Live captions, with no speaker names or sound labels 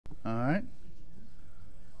All right.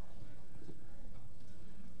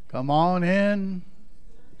 Come on in.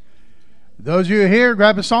 Those of you here,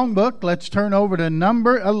 grab a songbook. Let's turn over to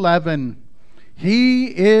number 11. He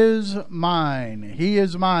is mine. He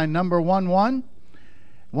is mine. Number 1-1.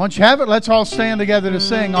 Once you have it, let's all stand together to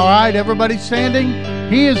sing. All right, everybody standing.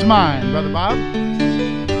 He is mine. Brother Bob.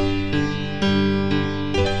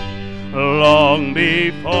 Long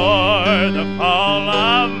before the fall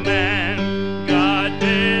of man, God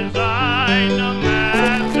designed a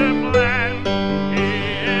master plan. He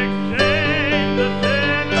exchanged the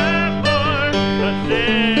sinner for the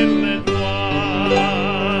sinless one.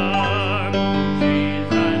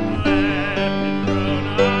 Jesus left his throne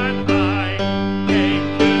on high, came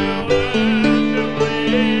to earth to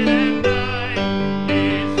bleed and die. He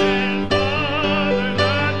said, Father,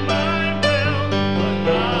 not my will, but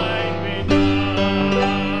thine be done.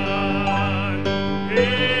 He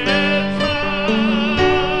is mine.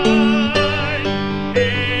 He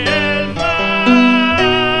is mine.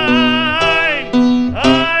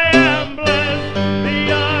 I am blessed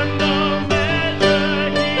beyond all measure.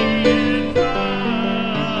 He is mine.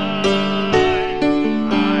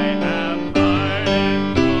 I have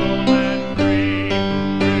pardon, full and free,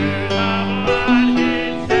 through the blood He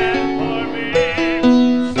shed for me.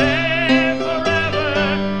 Saved forever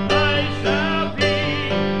I shall be.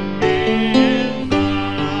 He is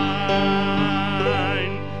mine.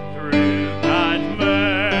 Through God's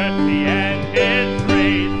mercy and His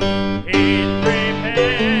grace, He's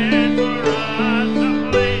prepared for us a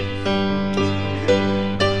place.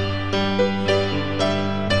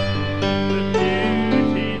 The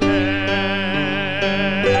beauty there,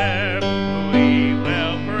 we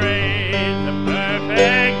will praise the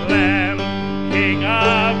perfect Lamb, King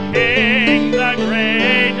of kings, the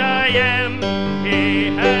great I am. He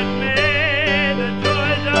has made the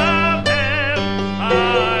joys of heaven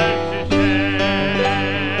ours to share.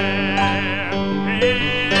 He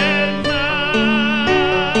is mine.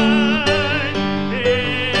 He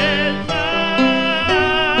is mine.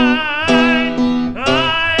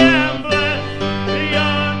 I am blessed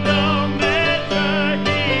beyond all measure.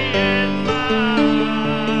 He is mine.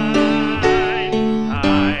 I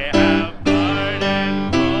have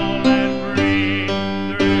pardon, full and free,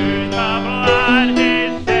 through the blood He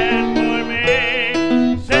shed for me.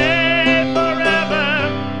 Saved forever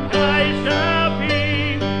I shall be.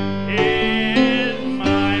 He is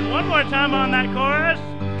mine. One more time on that chorus.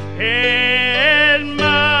 He is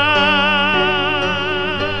mine.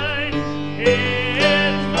 He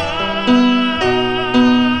is mine.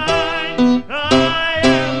 I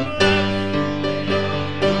am blessed beyond all measure.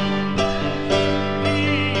 He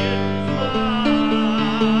is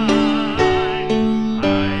mine.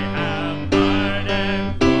 I have pardon,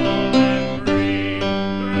 full and free,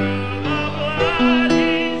 through the blood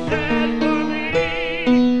He shed for me.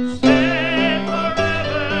 Saved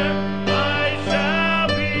forever I shall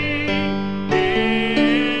be. He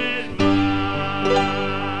is mine.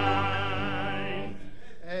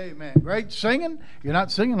 Amen. Great singing. You're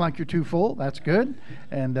not singing like you're too full. That's good.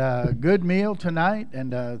 And good meal tonight.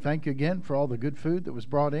 And thank you again for all the good food that was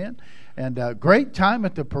brought in. And great time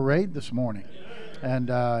at the parade this morning. And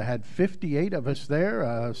had 58 of us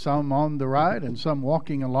there, some on the ride and some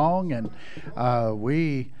walking along. And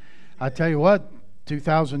I tell you what,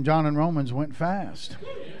 2,000 John and Romans went fast.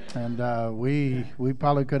 And we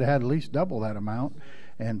probably could have had at least double that amount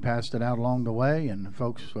and passed it out along the way. And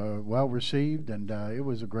folks well received, and it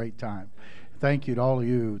was a great time. Thank you to all of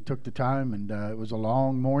you who took the time, and it was a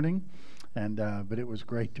long morning, and but it was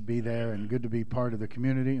great to be there and good to be part of the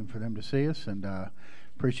community and for them to see us. And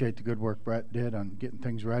appreciate the good work Brett did on getting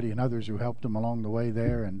things ready and others who helped him along the way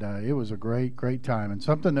there. And it was a great time, and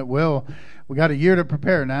something that we got a year to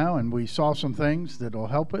prepare now, and we saw some things that will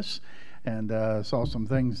help us, and saw some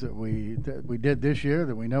things that we did this year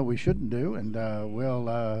that we know we shouldn't do, and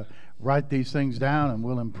we'll write these things down, and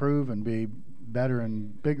we'll improve and be better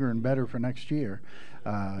and bigger and better for next year.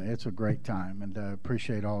 It's a great time, and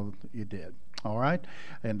appreciate all you did. All right,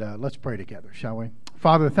 and let's pray together, shall we?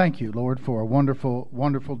 Father, thank you, Lord, for a wonderful,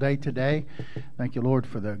 wonderful day today. Thank you, Lord,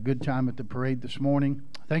 for the good time at the parade this morning.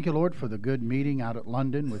 Thank you, Lord, for the good meeting out at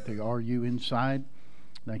London with the RU Inside.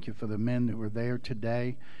 Thank you for the men who were there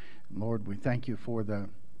today. Lord, we thank you for the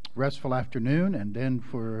restful afternoon, and then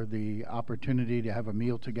for the opportunity to have a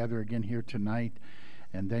meal together again here tonight,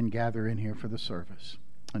 and then gather in here for the service.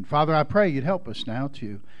 And Father, I pray you'd help us now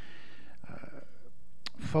to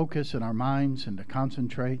focus in our minds and to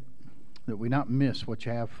concentrate, that we not miss what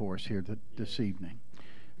you have for us here this evening.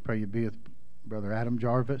 Pray you be with Brother Adam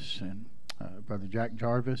Jarvis and Brother Jack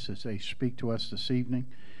Jarvis as they speak to us this evening.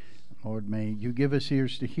 Lord, may you give us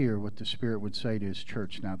ears to hear what the Spirit would say to his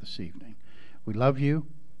church now this evening. We love you.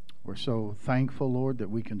 We're so thankful, Lord, that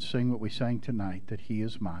we can sing what we sang tonight, that he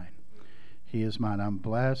is mine. He is mine. I'm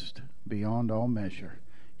blessed beyond all measure.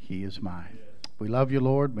 He is mine. We love you,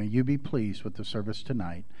 Lord. May you be pleased with the service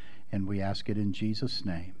tonight. And we ask it in Jesus'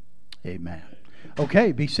 name. Amen.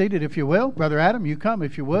 Okay, be seated if you will. Brother Adam, you come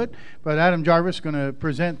if you would. Brother Adam Jarvis is going to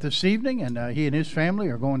present this evening, and he and his family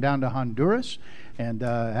are going down to Honduras. And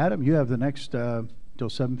Adam, you have the next till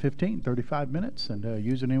 7:15, 35 minutes, and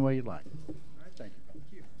use it any way you'd like. All right, thank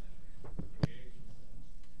you.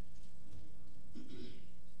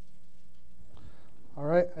 All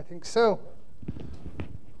right, I think so.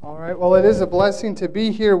 All right, well, it is a blessing to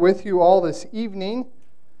be here with you all this evening.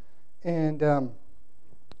 And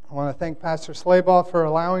I want to thank Pastor Slaybaugh for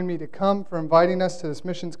allowing me to come, for inviting us to this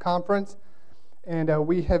missions conference. And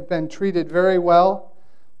we have been treated very well.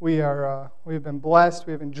 We've been blessed.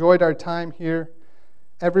 We've enjoyed our time here.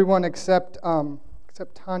 Everyone except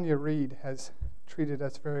Tanya Reed has treated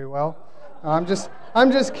us very well. I'm just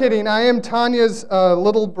kidding. I am Tanya's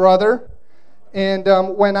little brother. And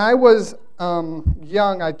when I was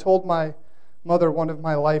young, I told my mother one of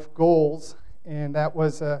my life goals, and that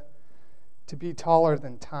was to be taller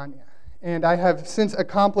than Tanya. And I have since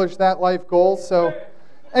accomplished that life goal. So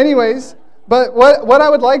anyways, but what I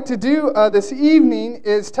would like to do this evening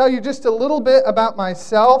is tell you just a little bit about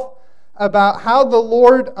myself, about how the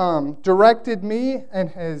Lord directed me and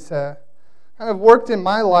has kind of worked in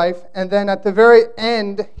my life. And then at the very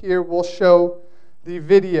end here, we'll show the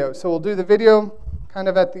video. So we'll do the video kind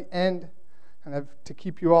of at the end, kind of to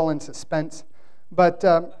keep you all in suspense. But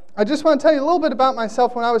I just want to tell you a little bit about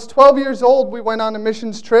myself. When I was 12 years old, we went on a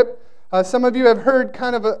missions trip. Some of you have heard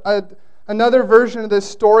kind of another version of this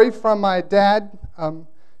story from my dad,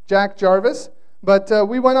 Jack Jarvis. But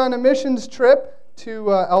we went on a missions trip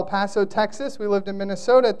to El Paso, Texas. We lived in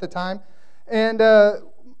Minnesota at the time. And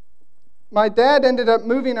my dad ended up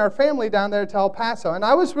moving our family down there to El Paso. And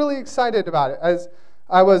I was really excited about it. As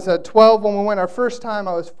I was 12 when we went our first time.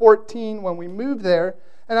 I was 14 when we moved there.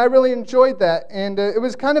 And I really enjoyed that. And it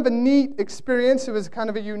was kind of a neat experience. It was kind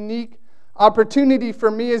of a unique opportunity for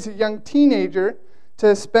me as a young teenager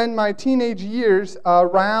to spend my teenage years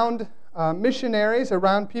around missionaries,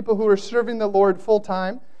 around people who were serving the Lord full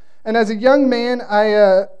time. And as a young man,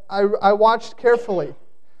 I watched carefully.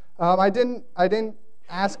 I didn't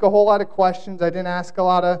ask a whole lot of questions. I didn't ask a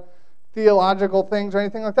lot of theological things or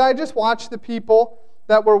anything like that. I just watched the people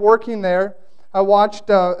that were working there. I watched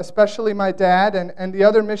especially my dad and the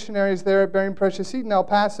other missionaries there at Bearing Precious Seed in El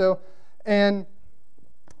Paso, and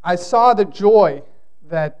I saw the joy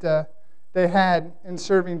that they had in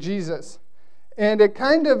serving Jesus. And it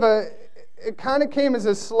kind of came as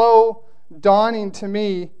a slow dawning to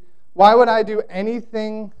me, why would I do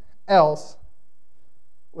anything else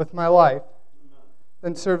with my life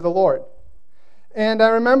than serve the Lord? And I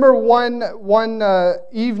remember one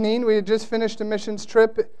evening, we had just finished a missions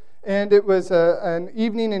trip, and it was an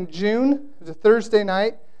evening in June. It was a Thursday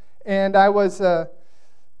night, and I was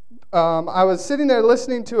sitting there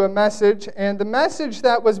listening to a message, and the message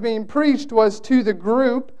that was being preached was to the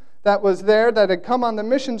group that was there that had come on the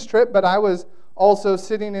missions trip, but I was also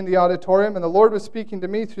sitting in the auditorium, and the Lord was speaking to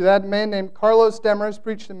me through that man named Carlos Demers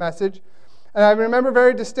preached a message. And I remember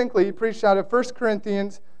very distinctly, he preached out of 1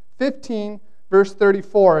 Corinthians 15, verse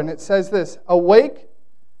 34, and it says this: "Awake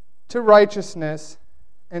to righteousness,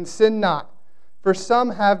 and sin not, for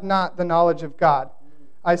some have not the knowledge of God.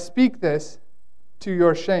 I speak this to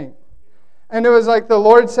your shame." And it was like the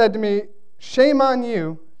Lord said to me, shame on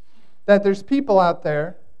you that there's people out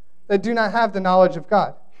there that do not have the knowledge of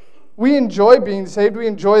God. We enjoy being saved. We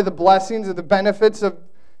enjoy the blessings and the benefits of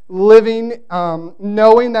living,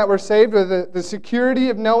 knowing that we're saved, or the security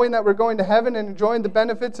of knowing that we're going to heaven, and enjoying the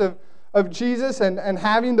benefits of Jesus and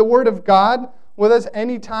having the Word of God with us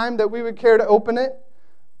any time that we would care to open it.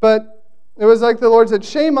 But it was like the Lord said,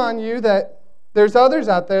 shame on you that there's others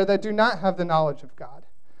out there that do not have the knowledge of God.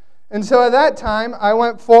 And so at that time, I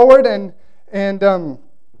went forward and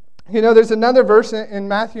there's another verse in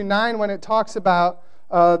Matthew 9 when it talks about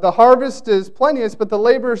the harvest is plenteous, but the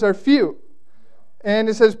laborers are few. And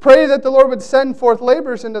it says, pray that the Lord would send forth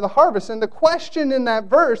laborers into the harvest. And the question in that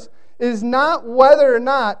verse is not whether or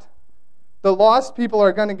not the lost people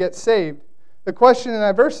are going to get saved. The question in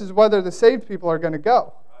that verse is whether the saved people are going to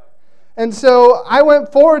go. And so I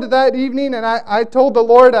went forward that evening, and I told the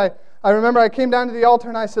Lord, I remember I came down to the altar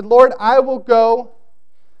and I said, Lord, I will go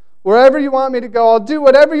wherever you want me to go. I'll do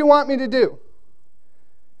whatever you want me to do.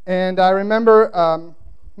 And I remember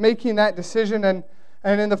making that decision, and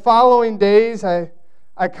in the following days, I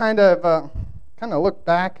kind of looked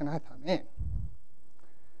back and I thought,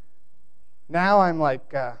 now I'm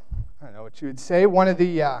like, I don't know what you would say, one of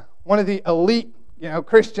the elite,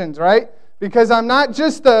 Christians, right? Because I'm not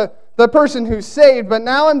just the person who's saved, but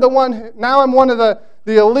now I'm one of the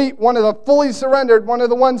elite, one of the fully surrendered, one of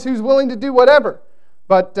the ones who's willing to do whatever.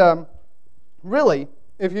 But really,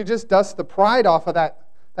 if you just dust the pride off of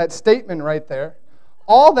that statement right there,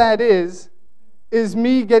 all that is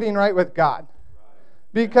me getting right with God.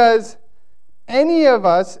 Because any of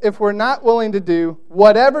us, if we're not willing to do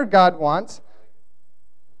whatever God wants,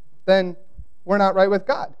 then we're not right with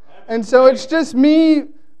God. And so it's just me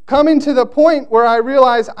coming to the point where I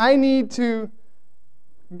realize I need to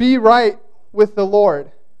be right with the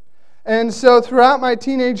Lord. And so throughout my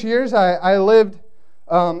teenage years, I lived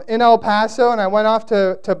in El Paso, and I went off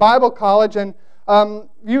to Bible college. And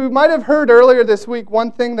you might have heard earlier this week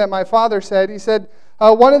one thing that my father said. He said,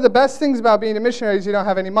 one of the best things about being a missionary is you don't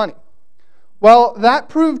have any money. Well, that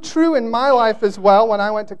proved true in my life as well when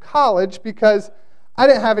I went to college, because I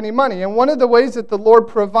didn't have any money. And one of the ways that the Lord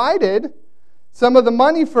provided some of the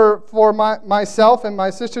money for myself and my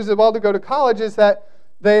sisters as well to go to college is that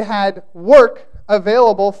they had work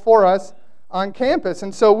available for us on campus.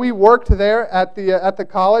 And so we worked there at the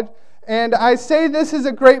college. And I say this is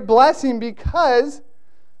a great blessing because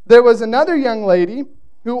there was another young lady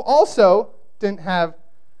who also didn't have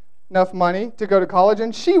enough money to go to college,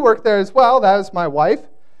 and she worked there as well. That was my wife.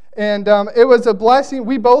 And it was a blessing.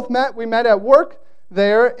 We both met. We met at work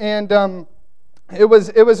there, and it was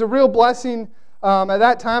a real blessing. At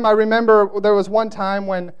that time, I remember there was one time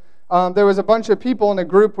when there was a bunch of people in a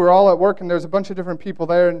group. We were all at work, and there was a bunch of different people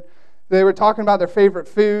there, and they were talking about their favorite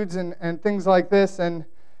foods and things like this. And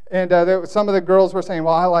some of the girls were saying,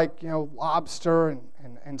 well, I like lobster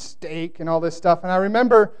and steak and all this stuff. And I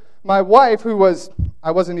remember my wife, we weren't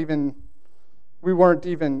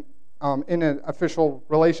even in an official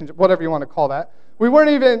relationship, whatever you want to call that. We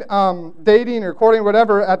weren't even dating or courting,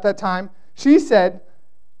 whatever, at that time. She said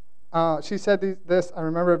this, I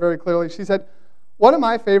remember it very clearly. She said, one of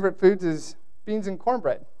my favorite foods is beans and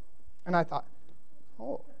cornbread. And I thought,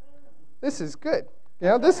 oh, this is good.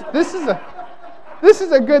 This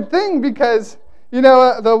is a good thing, because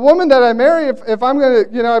the woman that I marry, if I'm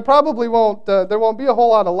going to, I probably won't, there won't be a whole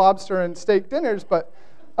lot of lobster and steak dinners, but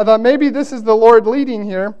I thought maybe this is the Lord leading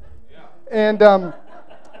here. Yeah. And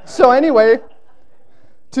so anyway,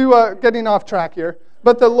 to getting off track here.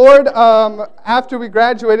 But the Lord, after we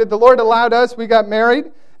graduated, the Lord allowed us, we got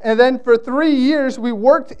married, and then for 3 years we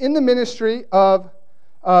worked in the ministry of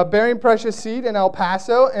bearing precious seed in El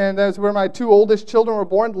Paso, and that's where my two oldest children were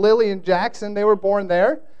born, Lily and Jackson. They were born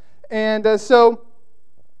there. And so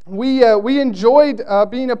we enjoyed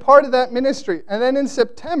being a part of that ministry. And then in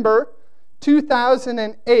September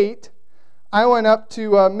 2008, I went up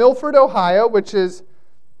to Milford, Ohio, which is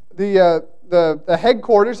the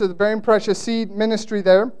headquarters of the Bearing Precious Seed ministry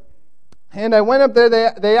there. And I went up there.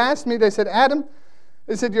 They asked me, they said, Adam,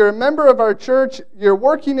 they said, you're a member of our church, you're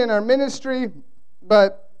working in our ministry,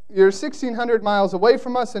 but you're 1,600 miles away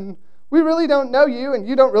from us, and we really don't know you, and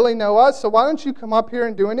you don't really know us, so why don't you come up here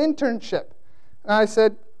and do an internship? And I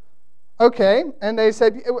said, okay. And they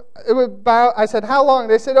said, it was about, I said, how long?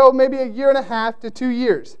 They said, maybe 1.5 to 2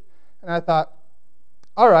 years. And I thought,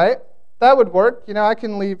 all right, that would work. I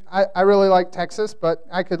can leave. I really like Texas, but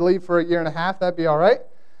I could leave for 1.5 years. That'd be all right.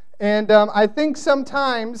 And I think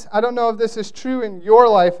sometimes, I don't know if this is true in your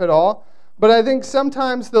life at all, but I think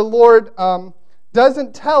sometimes the Lord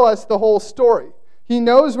doesn't tell us the whole story. He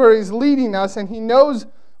knows where He's leading us, and He knows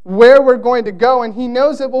where we're going to go, and He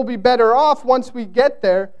knows that we'll be better off once we get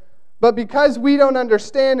there. But because we don't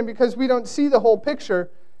understand and because we don't see the whole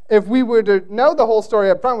picture, if we were to know the whole story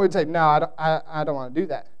up front, we would say, no, I don't want to do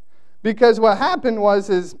that. Because what happened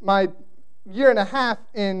is my 1.5 years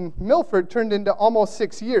in Milford turned into almost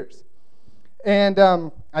 6 years. And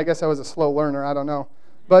I guess I was a slow learner, I don't know.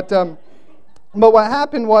 But what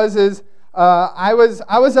happened I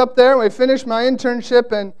was up there, and we finished my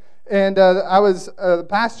internship, and I was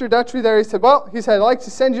Pastor Dutry there. He said, I'd like to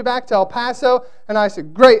send you back to El Paso. And I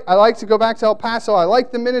said, great, I'd like to go back to El Paso. I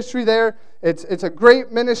like the ministry there. It's a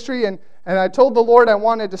great ministry, and I told the Lord I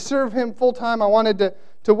wanted to serve Him full time. I wanted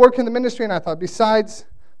to work in the ministry, and I thought, besides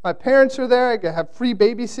my parents are there, I could have free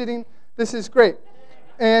babysitting. This is great.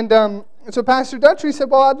 And so Pastor Dutry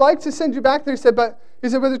said, I'd like to send you back there. He said,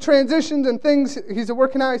 with the transitions and things, he's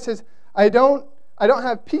working out. He says, I don't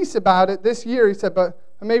have peace about it this year. He said, but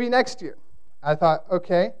maybe next year. I thought,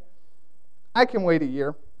 okay, I can wait a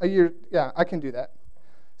year. Yeah, I can do that.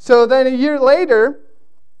 So then a year later,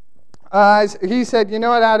 he said, you know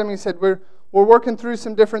what, Adam? He said, we're working through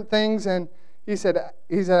some different things, and he said,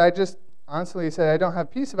 I don't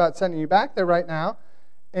have peace about sending you back there right now.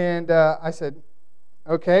 And I said,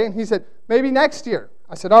 okay. And he said, maybe next year.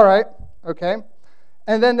 I said, all right, okay.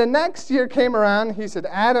 And then the next year came around. He said,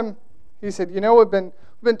 Adam, he said, we've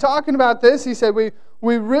been talking about this. He said, we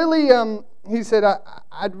really, he said,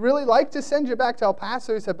 I'd really like to send you back to El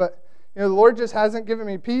Paso. He said, but the Lord just hasn't given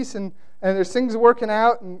me peace, and there's things working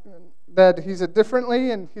out and that he said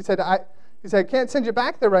differently. And he said, I can't send you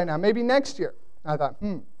back there right now. Maybe next year. I thought,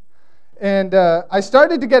 And I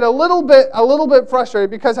started to get a little bit frustrated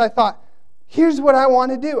because I thought, here's what I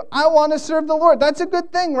want to do. I want to serve the Lord. That's a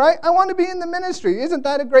good thing, right? I want to be in the ministry. Isn't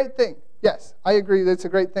that a great thing? Yes, I agree that's a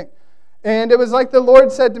great thing. And it was like the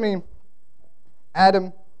Lord said to me,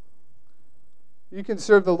 Adam, you can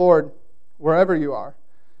serve the Lord wherever you are.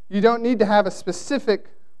 You don't need to have a specific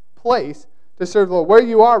place to serve the Lord. Where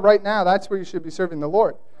you are right now, that's where you should be serving the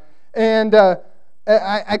Lord. And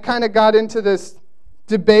I kind of got into this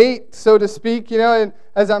debate, so to speak, and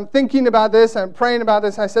as I'm thinking about this, I'm praying about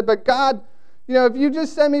this, I said, but God, if you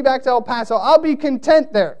just send me back to El Paso, I'll be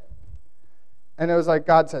content there. And it was like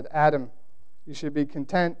God said, Adam, you should be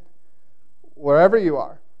content wherever you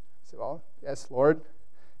are. I said, well, yes, Lord.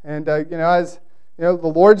 And, as the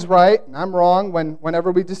Lord's right and I'm wrong.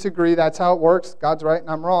 Whenever we disagree, that's how it works. God's right and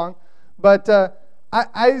I'm wrong. But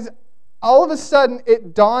I all of a sudden,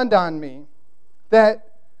 it dawned on me that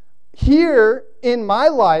here in my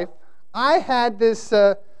life, I had this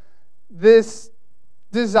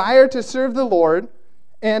desire to serve the Lord,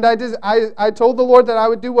 and I told the Lord that I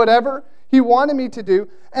would do whatever He wanted me to do.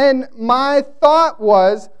 And my thought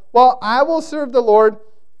was, well, I will serve the Lord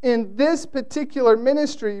in this particular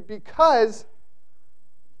ministry because,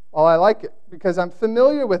 well, I like it, because I'm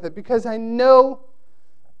familiar with it, because I know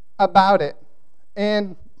about it.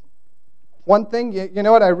 And one thing, you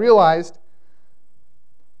know what I realized?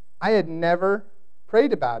 I had never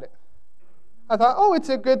prayed about it. I thought, oh, it's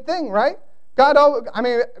a good thing, right? God,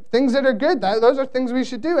 things that are good, those are things we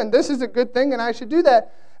should do, and this is a good thing, and I should do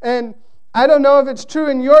that. And I don't know if it's true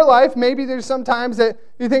in your life. Maybe there's some times that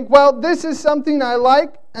you think, well, this is something I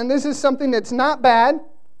like, and this is something that's not bad,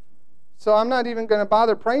 so I'm not even going to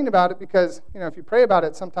bother praying about it because, if you pray about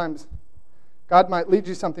it, sometimes God might lead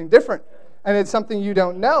you something different, and it's something you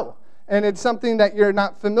don't know, and it's something that you're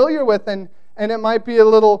not familiar with, and it might be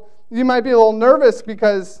you might be a little nervous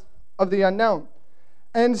because of the unknown.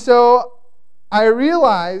 And so I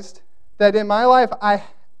realized that in my life,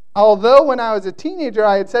 although when I was a teenager,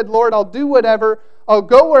 I had said, Lord, I'll do whatever, I'll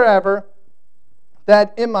go wherever,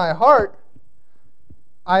 that in my heart,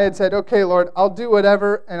 I had said, okay, Lord, I'll do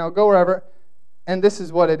whatever and I'll go wherever, and this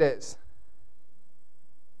is what it is.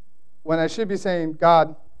 When I should be saying,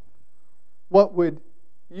 God, what would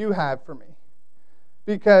you have for me?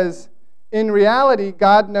 Because in reality,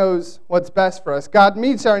 God knows what's best for us. God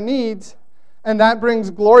meets our needs, and that brings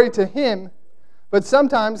glory to Him. But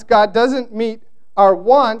sometimes God doesn't meet our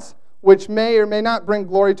wants, which may or may not bring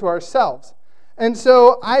glory to ourselves. And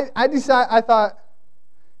so I thought,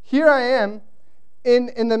 here I am,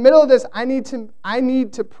 in the middle of this, I need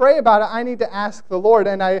to pray about it. I need to ask the Lord.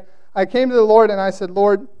 And I came to the Lord and I said,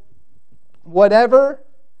 Lord, whatever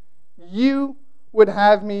you would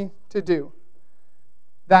have me to do,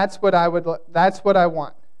 that's what I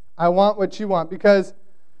want. I want what you want. Because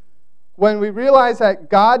when we realize that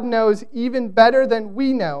God knows even better than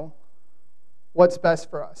we know what's best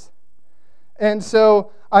for us. And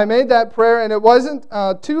so I made that prayer, and it wasn't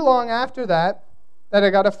too long after that I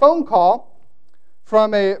got a phone call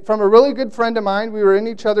from a really good friend of mine. We were in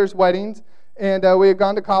each other's weddings, and we had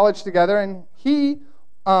gone to college together, and he,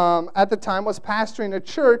 at the time, was pastoring a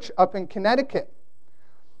church up in Connecticut.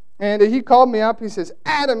 And he called me up. He says,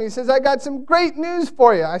 Adam, he says, I got some great news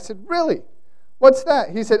for you. I said, really? What's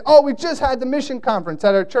that? He said, oh, we just had the mission conference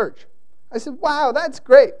at our church. I said, wow, that's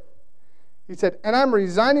great. He said, and I'm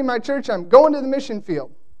resigning my church. I'm going to the mission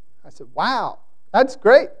field. I said, wow, that's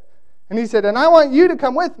great. And he said, and I want you to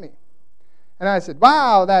come with me. And I said,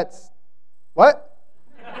 wow, that's what?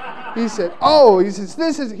 He said, oh, he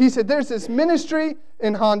said, there's this ministry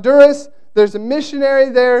in Honduras. There's a missionary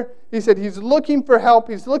there. He said, he's looking for help.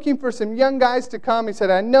 He's looking for some young guys to come. He said,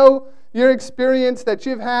 I know your experience that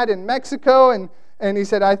you've had in Mexico. And he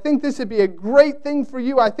said, I think this would be a great thing for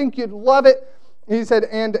you. I think you'd love it. He said,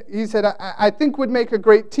 I think would make a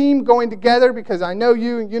great team going together because I know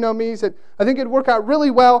you and you know me. He said, I think it'd work out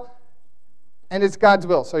really well. And it's God's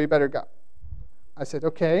will, so you better go. I said,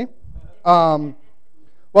 okay.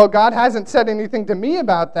 Well, God hasn't said anything to me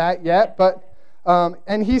about that yet, but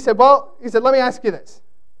and he said, let me ask you this.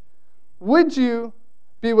 Would you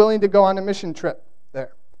be willing to go on a mission trip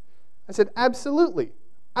there? I said, absolutely.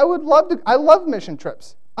 I would love to. I love mission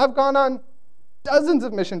trips. I've gone on dozens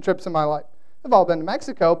of mission trips in my life. They've all been to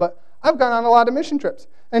Mexico, but I've gone on a lot of mission trips.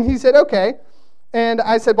 And he said, okay. And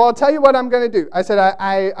I said, well, I'll tell you what I'm going to do. I said,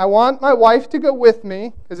 I want my wife to go with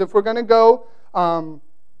me, because if we're going to go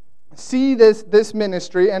see this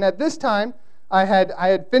ministry, and at this time, I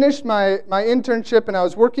had finished my internship, and I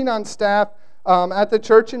was working on staff at the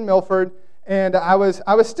church in Milford, and I was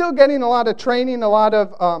still getting a lot of training, I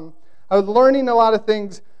was learning a lot of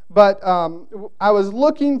things, but I was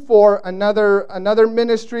looking for another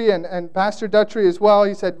ministry, and Pastor Dutry as well.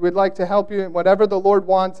 He said, we'd like to help you in whatever the Lord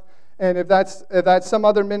wants, and if that's some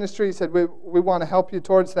other ministry, he said, we want to help you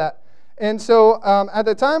towards that. And so at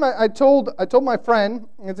the time, I told my friend,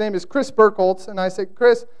 his name is Chris Burkholtz, and I said,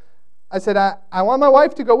 Chris, I want my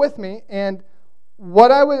wife to go with me, and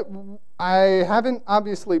I haven't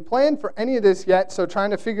obviously planned for any of this yet, so trying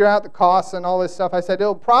to figure out the costs and all this stuff. I said,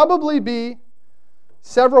 it'll probably be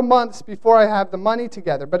several months before I have the money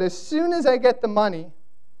together, but as soon as I get the money,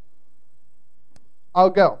 I'll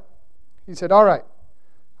go. He said, all right.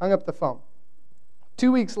 Hung up the phone.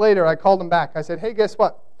 2 weeks later, I called him back. I said, hey, guess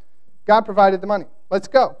what? God provided the money. Let's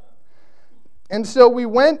go. And so we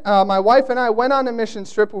went, my wife and I went on a mission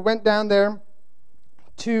trip. We went down there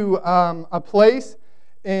to a place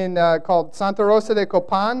called Santa Rosa de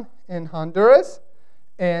Copan in Honduras.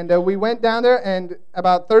 And we went down there, and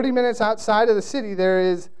about 30 minutes outside of the city, there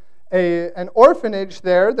is an orphanage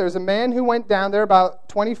there. There's a man who went down there about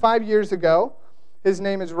 25 years ago. His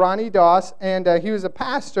name is Ronnie Doss, and he was a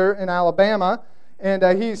pastor in Alabama,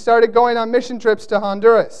 and he started going on mission trips to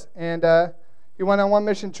Honduras. And he went on one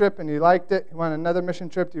mission trip, and he liked it. He went on another mission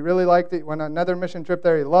trip, he really liked it. He went on another mission trip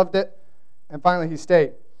there, he loved it, and finally he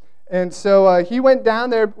stayed. And so he went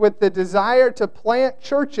down there with the desire to plant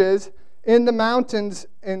churches in the mountains,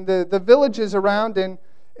 in the villages around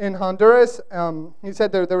in Honduras. He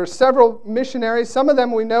said there were several missionaries. Some of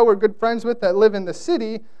them we know we're good friends with that live in the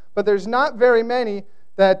city, but there's not very many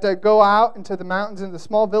that go out into the mountains and the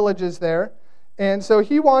small villages there. And so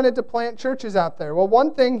he wanted to plant churches out there. Well,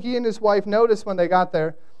 one thing he and his wife noticed when they got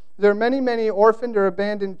there, there are many, many orphaned or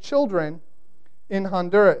abandoned children in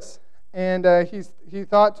Honduras. And he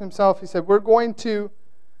thought to himself, he said, we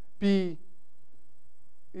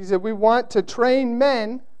want to train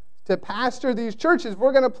men to pastor these churches.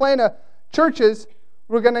 We're going to plant churches,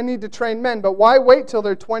 we're going to need to train men. But why wait till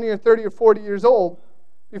they're 20 or 30 or 40 years old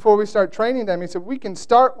before we start training them? He said, we can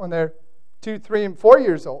start when they're 2, 3, and 4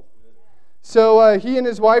 years old. So he and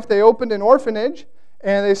his wife, they opened an orphanage,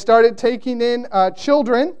 and they started taking in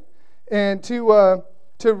children and to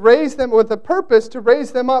raise them with a purpose to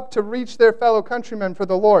raise them up to reach their fellow countrymen for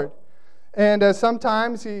the Lord. And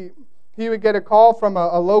sometimes he would get a call from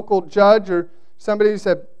a local judge or somebody who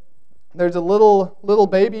said, there's a little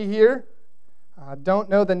baby here. Don't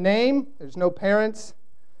know the name. There's no parents.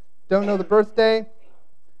 Don't know the birthday.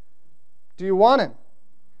 Do you want him?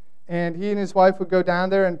 And he and his wife would go down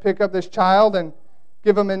there and pick up this child and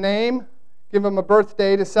give him a name, give him a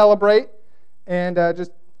birthday to celebrate, and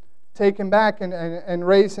just take him back and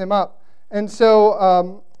raise him up. And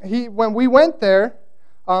so when we went there,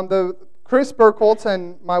 Chris Burkholtz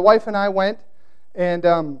and my wife and I went,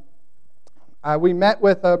 and we met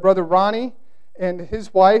with Brother Ronnie and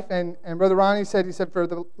his wife, and Brother Ronnie said, for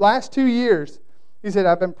the last 2 years, he said,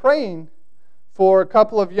 I've been praying for a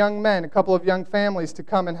couple of young men, a couple of young families to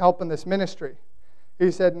come and help in this ministry. He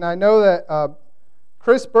said, and I know that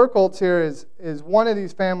Chris Burkholtz here is one of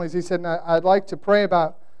these families. He said, and I'd like to pray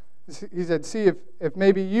about, he said, see if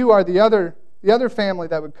maybe you are the other family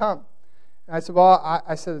that would come. And I said, well,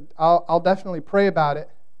 I'll definitely pray about it.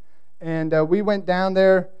 And we went down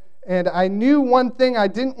there, and I knew one thing I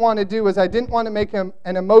didn't want to do was I didn't want to make an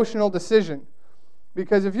emotional decision.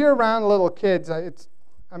 Because if you're around little kids,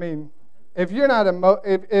 if you're not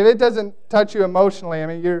if it doesn't touch you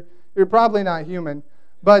emotionally, you're probably not human.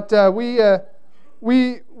 But I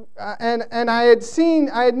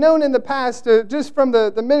had known in the past, just from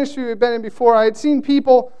the ministry we've been in before, I had seen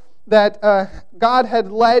people that God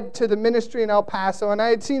had led to the ministry in El Paso, and I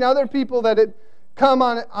had seen other people that had come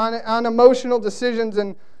on emotional decisions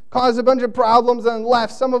and caused a bunch of problems and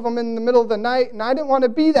left, some of them in the middle of the night, and I didn't want to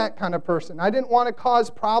be that kind of person. I didn't want to cause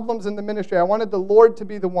problems in the ministry. I wanted the Lord to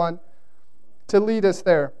be the one to lead us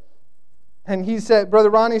there. And he said, Brother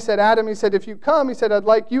Ronnie said, Adam, he said, if you come, he said, I'd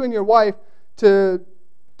like you and your wife to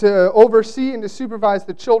oversee and to supervise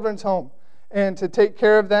the children's home and to take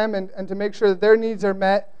care of them and to make sure that their needs are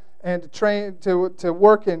met and to train to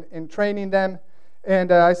work in training them.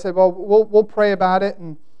 And I said, well, we'll pray about it.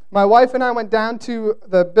 And my wife and I went down to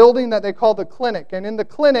the building that they call the clinic. And in the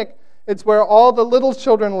clinic, it's where all the little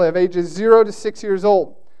children live, ages 0 to 6 years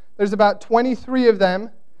old. There's about 23 of them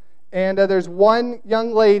And there's one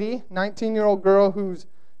young lady, 19-year-old girl, who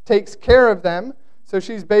takes care of them. So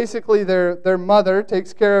she's basically their mother,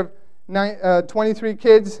 takes care of 23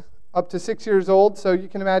 kids up to 6 years old. So you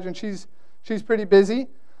can imagine she's pretty busy.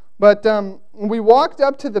 But we walked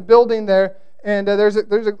up to the building there, and there's a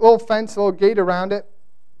little fence, a little gate around it.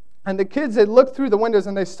 And the kids had looked through the windows,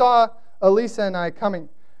 and they saw Elisa and I coming.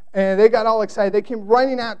 And they got all excited. They came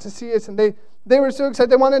running out to see us, and they were so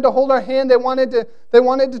excited. They wanted to hold our hand. They wanted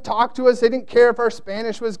to talk to us. They didn't care if our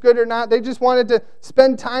Spanish was good or not. They just wanted to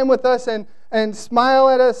spend time with us and smile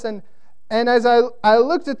at us. And as I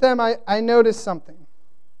looked at them, I noticed something.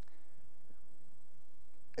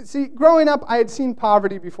 See, growing up, I had seen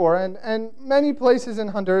poverty before, and many places in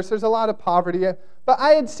Honduras, there's a lot of poverty. But I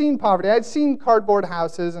had seen poverty. I had seen cardboard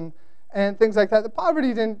houses and things like that. The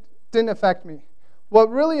poverty didn't affect me. What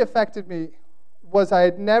really affected me was I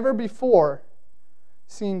had never before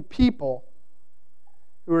seen people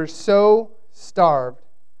who were so starved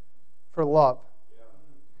for love.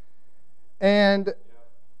 And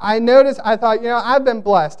I noticed, I thought, I've been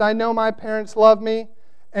blessed. I know my parents love me,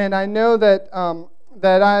 and I know that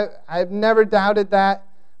I've never doubted that.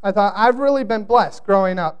 I thought, I've really been blessed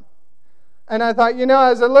growing up. And I thought,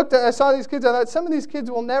 as I saw these kids, I thought, some of these kids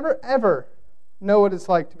will never, ever know what it's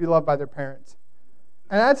like to be loved by their parents.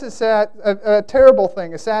 And that's a terrible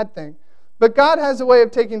thing, a sad thing. But God has a way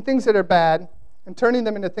of taking things that are bad and turning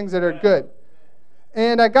them into things that are good.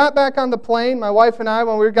 And I got back on the plane, my wife and I,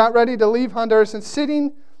 when we got ready to leave Honduras, and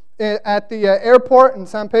sitting at the airport in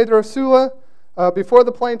San Pedro Sula, before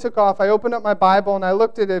the plane took off, I opened up my Bible and I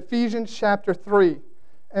looked at Ephesians chapter 3.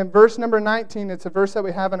 And verse number 19, it's a verse that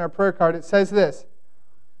we have in our prayer card. It says this,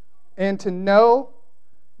 "And to know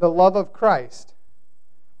the love of Christ,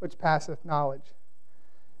 which passeth knowledge."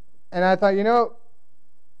 And I thought,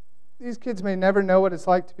 these kids may never know what it's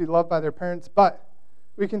like to be loved by their parents, but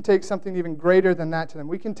we can take something even greater than that to them.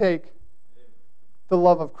 We can take the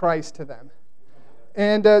love of Christ to them.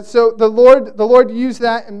 And so the Lord used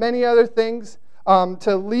that and many other things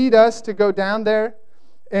to lead us to go down there.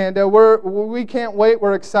 And we can't wait.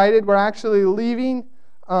 We're excited. We're actually leaving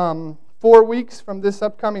 4 weeks from this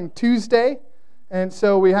upcoming Tuesday. And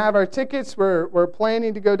so we have our tickets. We're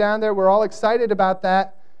planning to go down there. We're all excited about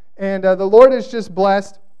that. And the Lord is just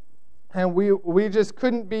blessed. And we just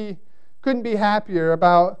couldn't be happier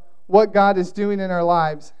about what God is doing in our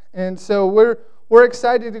lives. And so we're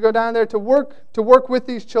excited to go down there to work with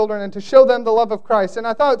these children and to show them the love of Christ. And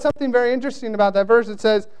I thought something very interesting about that verse. It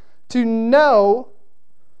says, "To know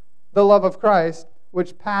the love of Christ,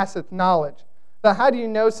 which passeth knowledge." Now, how do you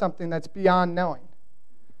know something that's beyond knowing?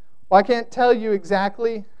 Well, I can't tell you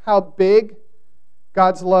exactly how big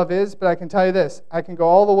God's love is, but I can tell you this. I can go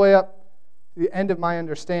all the way up to the end of my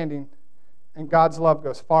understanding, and God's love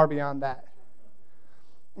goes far beyond that.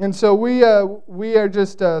 And so we are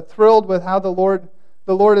just thrilled with how the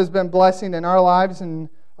Lord has been blessing in our lives, and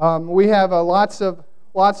we have lots of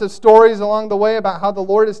stories along the way about how the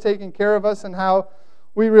Lord is taking care of us and how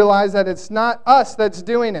we realize that it's not us that's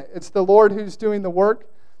doing it; it's the Lord who's doing the work,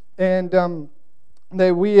 and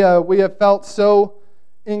that we have felt so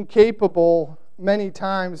incapable many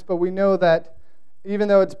times, but we know that even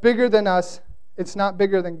though it's bigger than us, it's not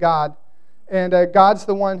bigger than God, and God's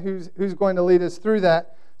the one who's going to lead us through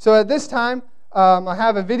that. So at this time, I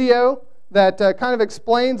have a video that kind of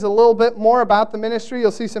explains a little bit more about the ministry.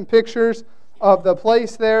 You'll see some pictures of the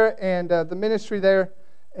place there and the ministry there,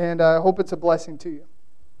 and I hope it's a blessing to you.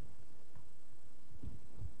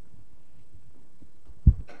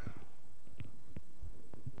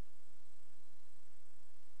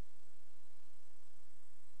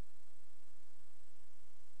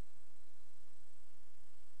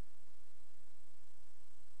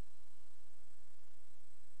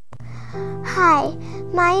 Hi,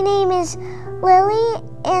 my name is Lily,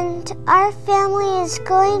 and our family is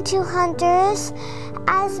going to Honduras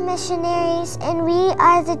as missionaries, and we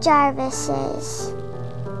are the Jarvises.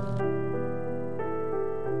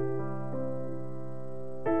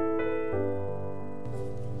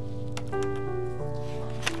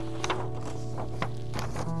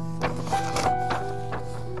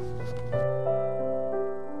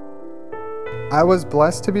 I was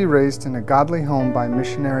blessed to be raised in a godly home by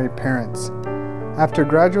missionary parents. After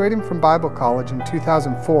graduating from Bible college in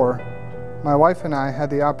 2004, my wife and I had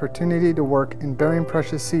the opportunity to work in Bearing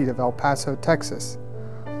Precious Seed of El Paso, Texas,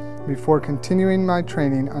 before continuing my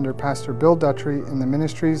training under Pastor Bill Duttry in the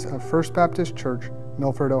ministries of First Baptist Church,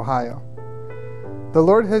 Milford, Ohio. The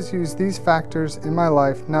Lord has used these factors in my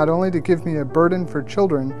life not only to give me a burden for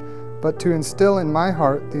children, but to instill in my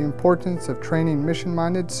heart the importance of training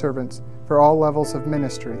mission-minded servants for all levels of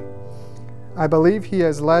ministry. I believe He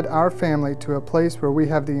has led our family to a place where we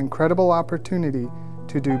have the incredible opportunity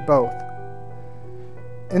to do both.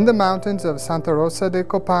 In the mountains of Santa Rosa de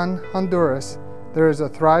Copan, Honduras, there is a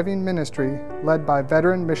thriving ministry led by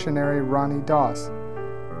veteran missionary Ronnie Doss.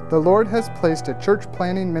 The Lord has placed a church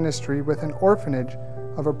planting ministry with an orphanage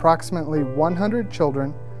of approximately 100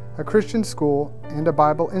 children, a Christian school, and a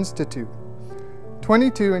Bible institute.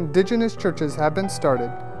 22 indigenous churches have been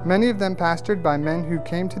started, many of them pastored by men who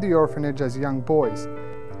came to the orphanage as young boys.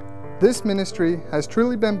 This ministry has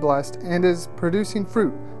truly been blessed and is producing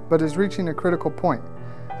fruit, but is reaching a critical point.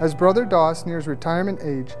 As Brother Doss nears retirement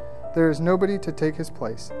age, there is nobody to take his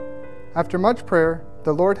place. After much prayer,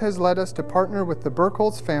 the Lord has led us to partner with the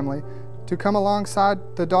Burkholz family to come alongside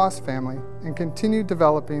the Doss family and continue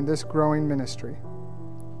developing this growing ministry.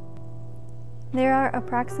 There are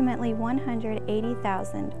approximately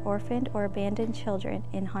 180,000 orphaned or abandoned children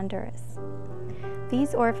in Honduras.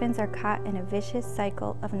 These orphans are caught in a vicious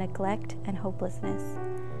cycle of neglect and hopelessness.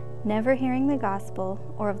 Never hearing the gospel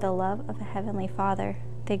or of the love of a Heavenly Father,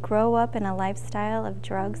 they grow up in a lifestyle of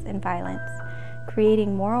drugs and violence,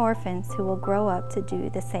 creating more orphans who will grow up to do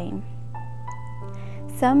the same.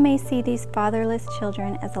 Some may see these fatherless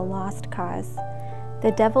children as a lost cause.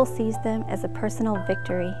 The devil sees them as a personal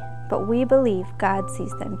victory, but we believe God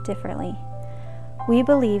sees them differently. We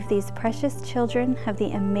believe these precious children have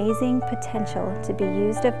the amazing potential to be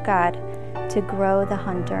used of God to grow the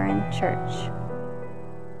Honduran church.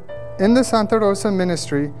 In the Santa Rosa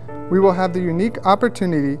ministry, we will have the unique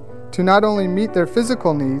opportunity to not only meet their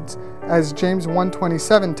physical needs, as James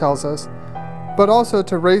 1:27 tells us, but also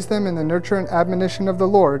to raise them in the nurture and admonition of the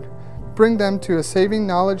Lord, bring them to a saving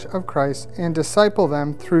knowledge of Christ, and disciple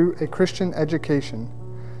them through a Christian education.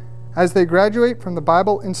 As they graduate from the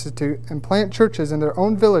Bible Institute and plant churches in their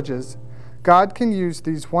own villages, God can use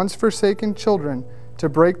these once forsaken children to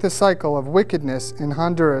break the cycle of wickedness in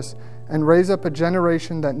Honduras and raise up a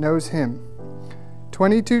generation that knows Him.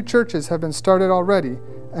 22 churches have been started already,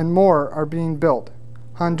 and more are being built.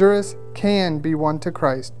 Honduras can be won to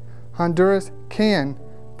Christ. Honduras can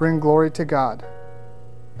bring glory to God.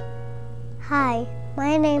 Hi,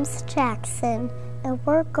 my name's Jackson, and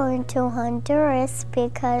we're going to Honduras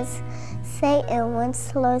because Satan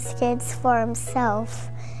wants those kids for himself,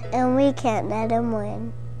 and we can't let him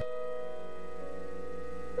win.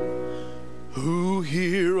 Who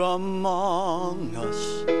here among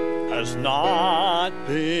us has not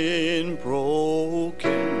been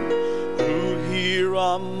broken? Who here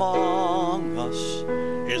among us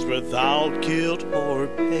is without guilt or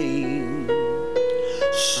pain?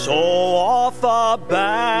 So oft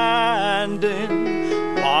abandoned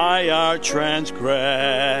by our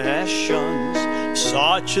transgressions,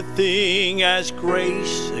 such a thing as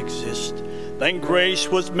grace exists. Then grace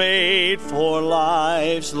was made for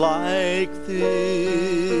lives like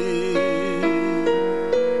this.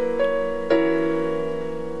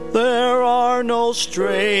 There are no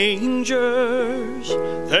strangers,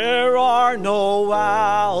 there are no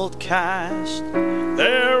outcasts,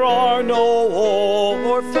 there are no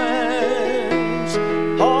orphans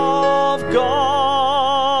of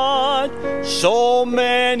God. So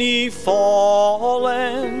many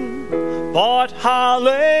fallen, but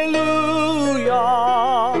hallelujah,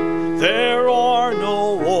 there are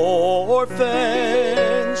no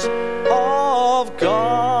orphans of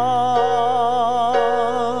God.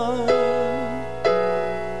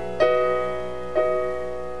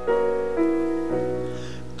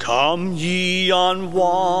 Come ye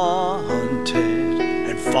unwanted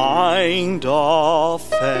and find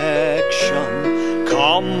affection.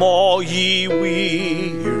 Come all ye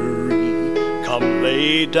weary, come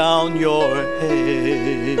lay down your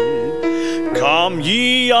head. Come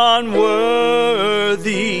ye unworthy,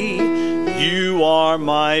 you are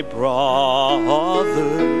my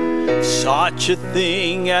brother. If such a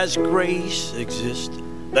thing as grace exists,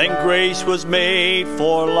 then grace was made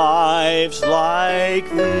for lives like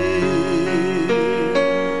this.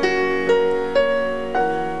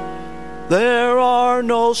 There are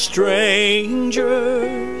no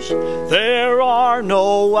strangers, there are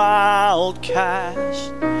no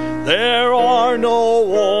outcasts, there are no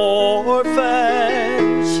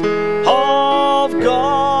orphans of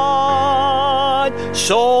God.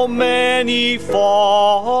 So many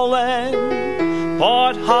fallen,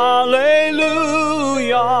 but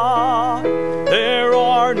hallelujah, there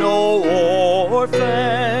are no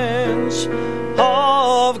orphans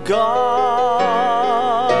of God.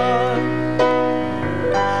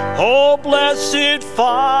 Oh, blessed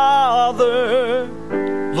Father,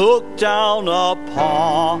 look down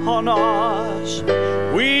upon us.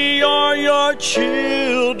 We are your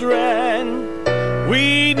children.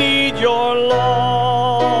 We need your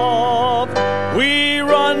love. We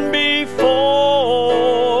run before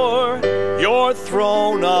your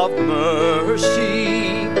throne of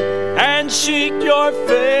mercy and seek your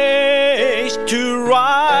face to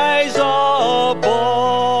rise above.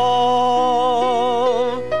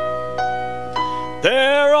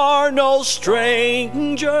 There are no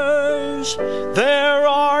strangers, there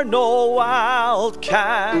are no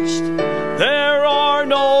outcasts, there are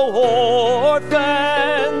no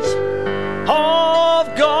orphans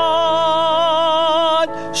of God.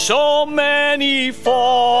 So many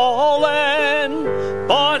fallen,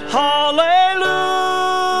 but hallelujah.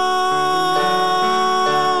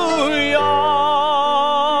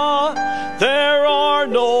 There are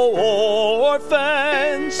no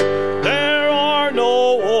orphans, there are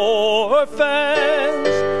no orphans,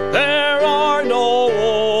 there are no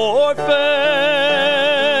orphans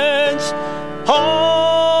of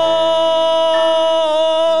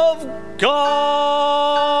God.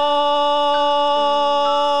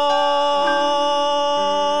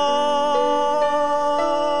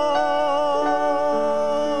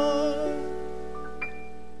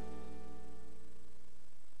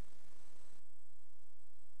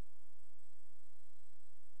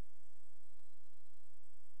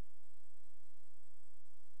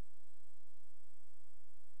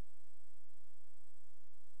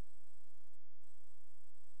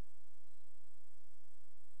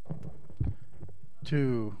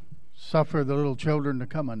 To suffer the little children to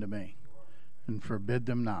come unto me, and forbid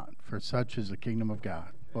them not, for such is the kingdom of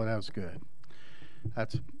God. Boy, that was good.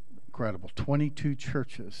 That's incredible. 22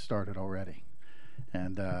 churches started already,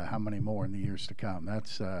 and how many more in the years to come?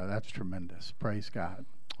 That's tremendous. Praise God.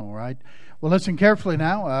 All right. Well, listen carefully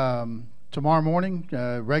now. Tomorrow morning,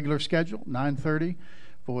 regular schedule, 9:30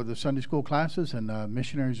 for the Sunday school classes, and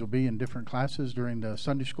missionaries will be in different classes during the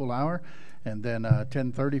Sunday school hour. And then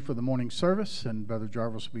 10:30 for the morning service, and Brother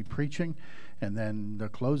Jarvis will be preaching. And then the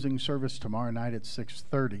closing service tomorrow night at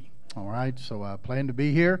 6:30. All right, so plan to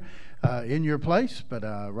be here in your place. But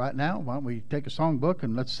right now, why don't we take a songbook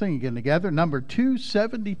and let's sing again together. Number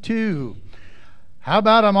 272. How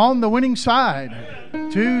about I'm on the winning side?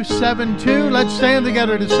 272. Let's stand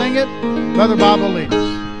together to sing it. Brother Bob will lead us.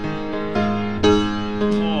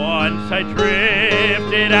 Once I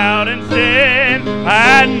drifted out in sin,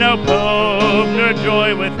 had no hope nor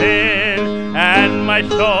joy within, and my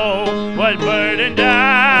soul was burdened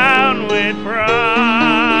down with pride.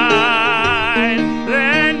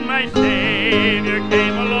 Then my Savior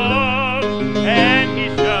came along, and He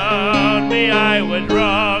showed me I was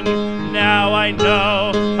wrong. Now I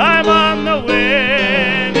know I'm on the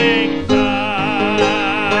winning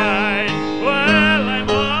side. Well, I'm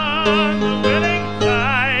on the winning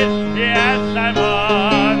side. Yes, I'm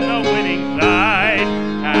on the winning side.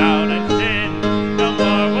 Out of sin, no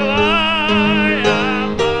more will I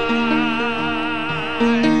abide.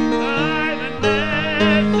 I've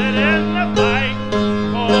enlisted in the fight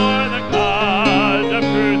for the cause of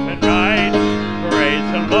truth and right. Praise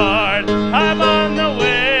the Lord, I'm on the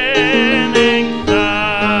winning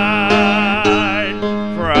side.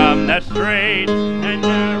 From that straight and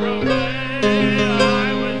narrow way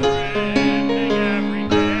I was drifting every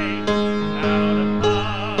day, out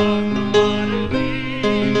upon the water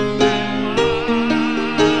deep and wide.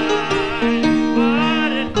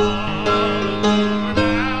 But it all is over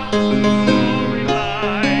now, glory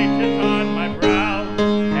light is on my brow,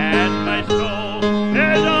 and my soul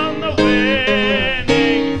is on the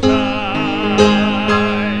winning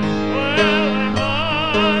side. Well, I'm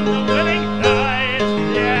on the winning side.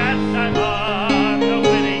 Yes, I'm on the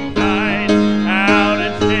winning side. Out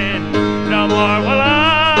in sin, no more will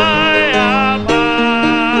I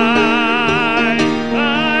abide.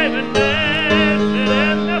 I've enlisted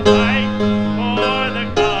in the fight for the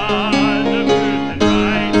cause of truth and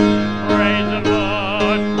right. Praise the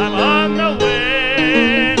Lord, I'm on the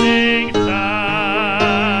winning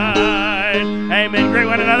side. Amen. Greet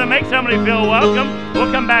one another. Make somebody feel welcome.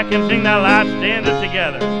 We'll come back and sing that last stanza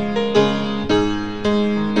together.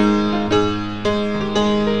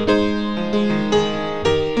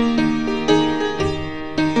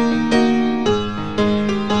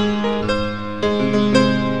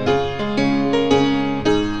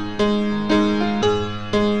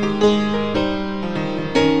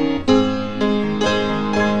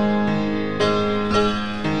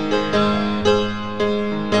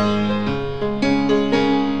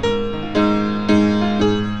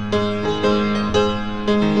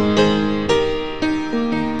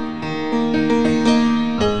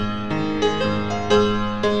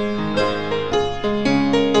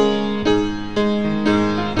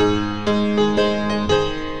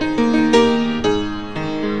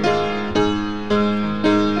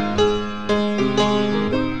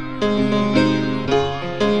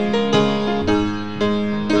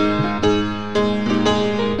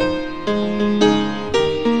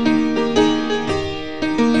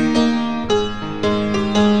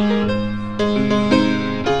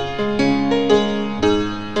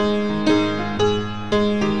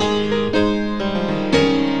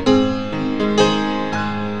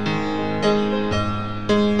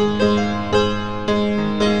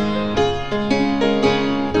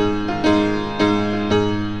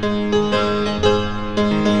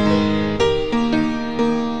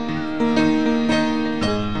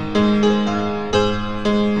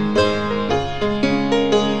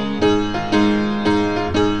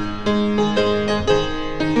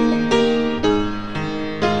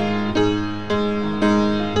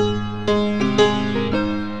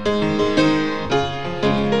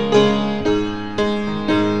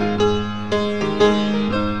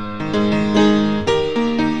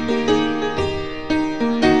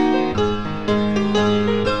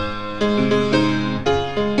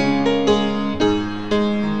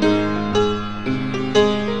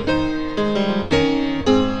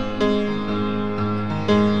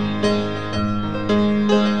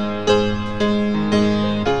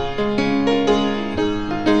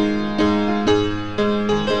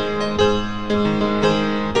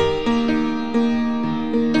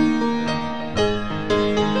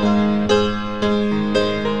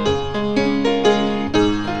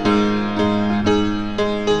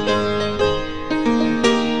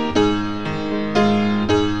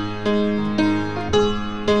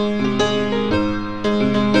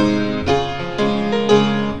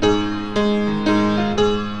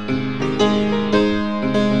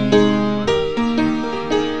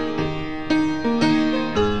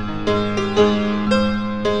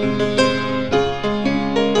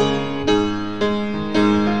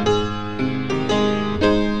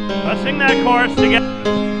 chorus together.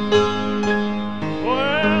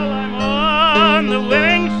 Well, I'm on the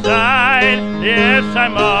winning side. Yes,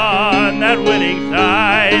 I'm on that winning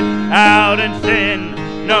side. Out in sin,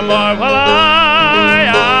 no more will I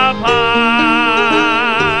abide.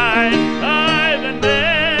 I've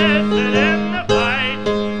enlisted in the fight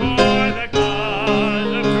for the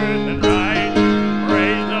cause of truth and right.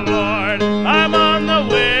 Praise the Lord, I'm on the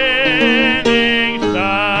winning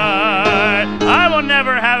side. I will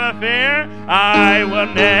never have a fear. I will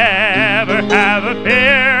never have a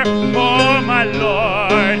fear, for my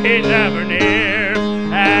Lord, He's ever near,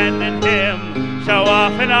 and in Him so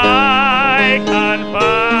often I confide.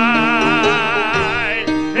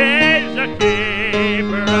 He's the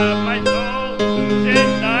keeper of my soul,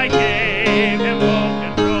 since I gave Him full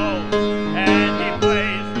control, and He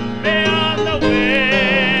placed me on the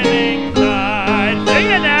winning side. Sing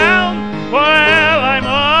it now. Well, I'm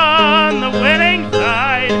on the winning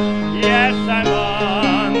side. Yes, I'm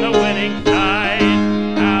on the winning side.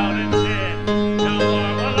 Out in sin, no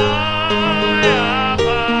more will I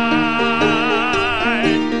abide.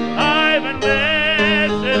 I've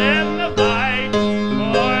enlisted in the fight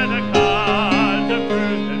for the cause of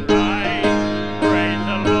truth and right. Praise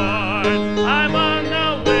the Lord, I'm on the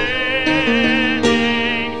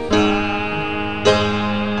winning side.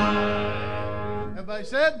 Everybody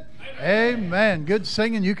said? Amen. Good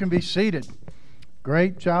singing. You can be seated.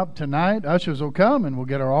 Great job tonight. Ushers will come and we'll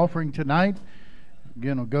get our offering tonight.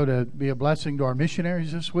 Again, we'll go to be a blessing to our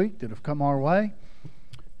missionaries this week that have come our way.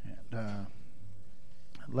 And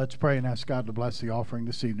let's pray and ask God to bless the offering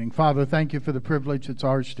this evening. Father, thank you for the privilege it's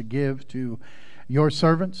ours to give to your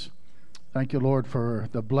servants. Thank you, Lord, for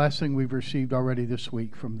the blessing we've received already this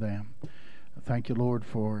week from them. Thank you, Lord,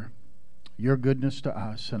 for your goodness to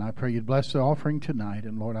us. And I pray you'd bless the offering tonight.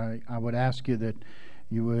 And Lord, I would ask you that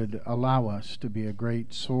you would allow us to be a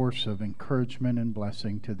great source of encouragement and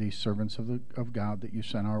blessing to these servants of God that you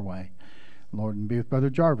sent our way. Lord, and be with Brother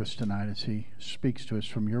Jarvis tonight as he speaks to us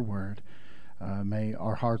from your word. May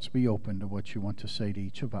our hearts be open to what you want to say to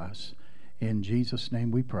each of us. In Jesus'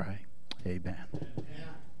 name we pray. Amen.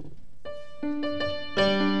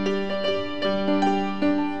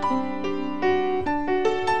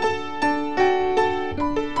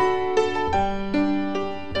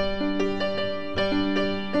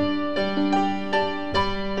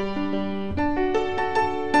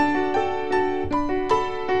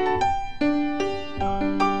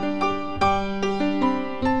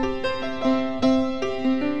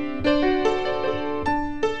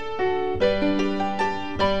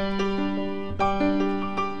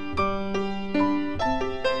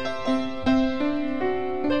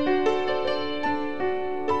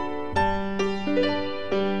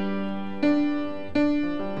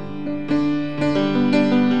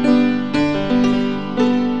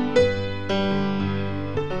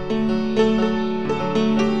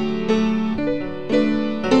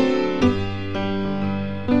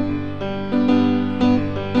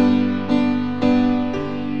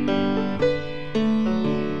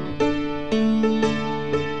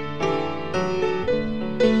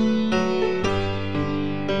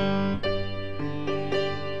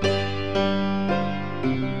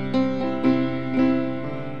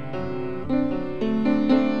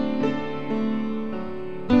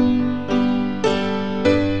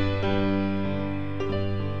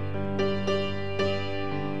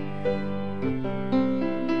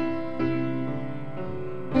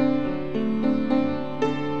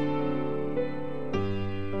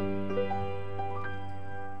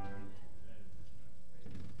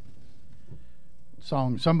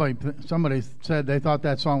 song. Somebody said they thought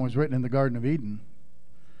that song was written in the Garden of Eden.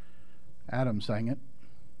 Adam sang it.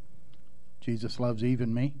 Jesus loves Eve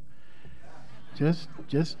and me. Just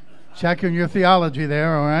checking your theology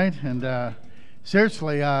there, all right? And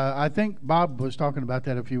seriously, I think Bob was talking about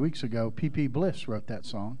that a few weeks ago. P.P. Bliss wrote that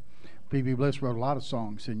song. P.P. Bliss wrote a lot of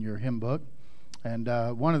songs in your hymn book. And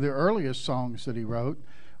one of the earliest songs that he wrote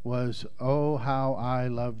was, "Oh, How I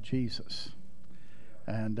Love Jesus."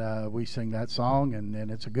 And we sing that song,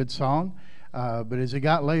 and it's a good song. But as he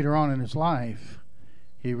got later on in his life,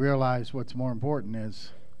 he realized what's more important is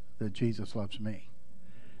that Jesus loves me.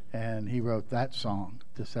 And he wrote that song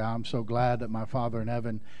to say, I'm so glad that my Father in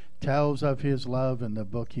heaven tells of his love in the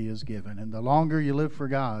book he has given. And the longer you live for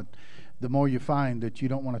God, the more you find that you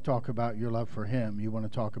don't want to talk about your love for him. You want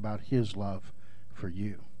to talk about his love for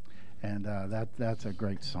you. And that's a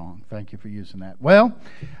great song. Thank you for using that. Well,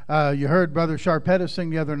 you heard Brother Sharpetta sing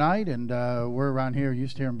the other night, and we're around here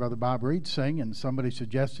used to hearing Brother Bob Reed sing, and somebody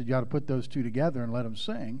suggested you ought to put those two together and let them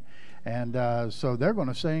sing. And so they're going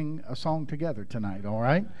to sing a song together tonight, all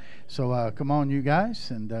right? So come on, you guys,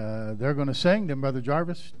 and they're going to sing. Then Brother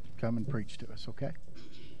Jarvis, come and preach to us, okay?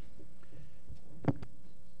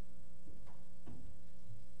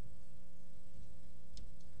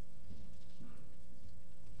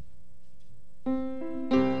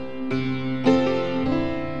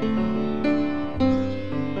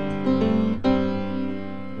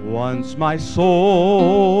 Once my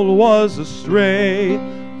soul was astray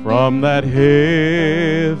from that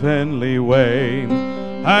heavenly way,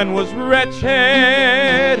 and was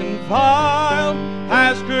wretched and vile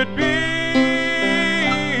as could be.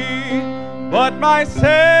 But my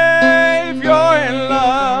Savior in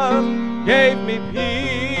love gave me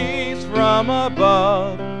peace from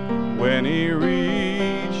above, when he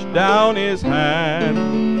reached down his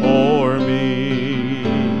hand for me.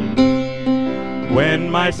 When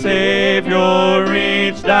my Savior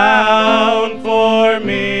reached down for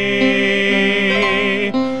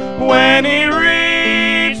me, when he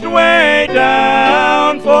reached way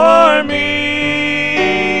down for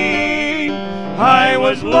me, I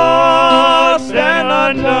was lost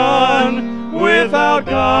and undone, without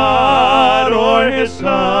God or his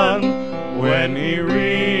Son, when he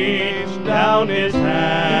reached down his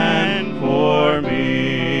hand for me.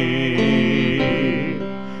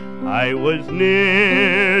 I was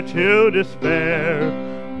near to despair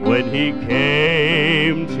when he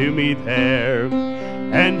came to me there,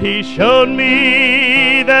 and he showed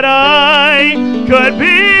me that I could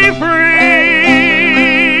be free.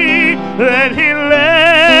 Then he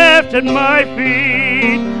left at my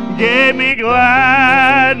feet, gave me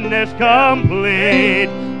gladness complete,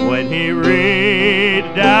 when he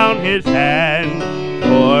reached down his hand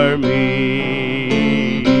for me.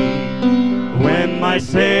 When my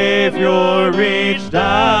Savior reached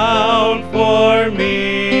down for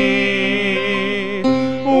me,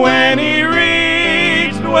 when he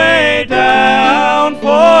reached way down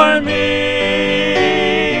for me,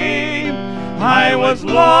 I was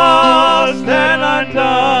lost and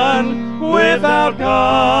undone, without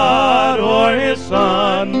God or his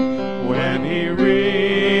Son, when he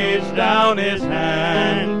reached down his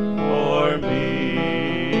hand for me.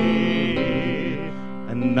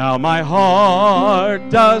 And now my heart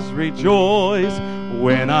does rejoice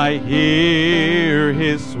when I hear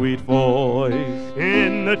his sweet voice.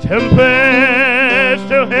 In the tempest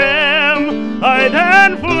to him I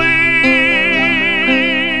then flee,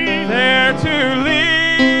 there to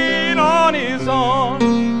lean on his arm,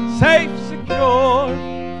 safe, secure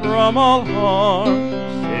from all harm,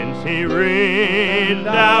 since he reached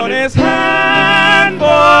down his hand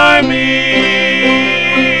for me.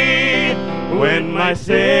 When my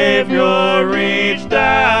Savior reached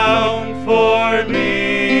down for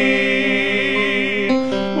me,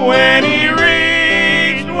 when he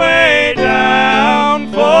reached way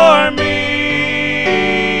down for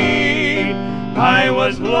me, I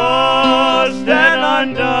was lost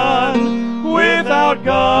and undone, without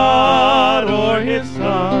God or his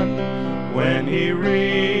Son, when he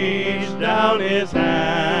reached down his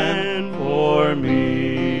hand for me.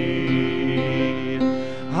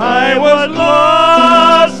 I was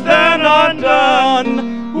lost and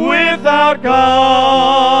undone, without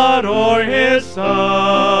God or his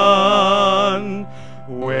Son,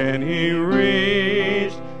 when he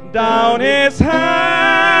reached down his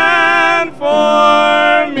hand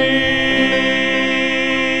for me.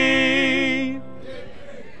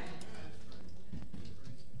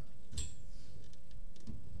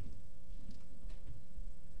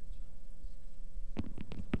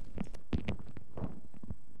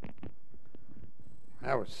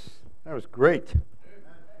 That was great.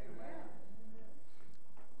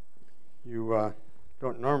 you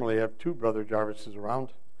don't normally have two Brother Jarvises around,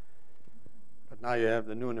 but now you have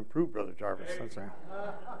the new and improved Brother Jarvis. That's right.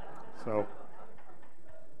 So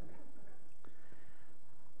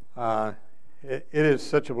it is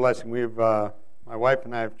such a blessing. We've my wife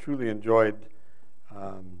and I have truly enjoyed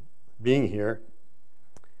being here.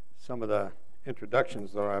 Some of the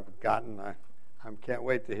introductions that I've gotten, I can't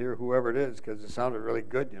wait to hear whoever it is, because it sounded really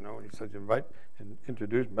good, you know, when he said invite and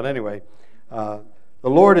introduce. But anyway, the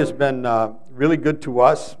Lord has been really good to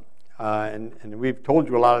us, and we've told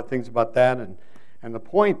you a lot of things about that. And the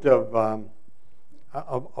point of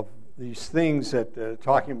these things that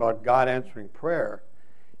talking about God answering prayer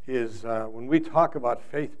is when we talk about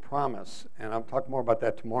faith promise, and I'll talk more about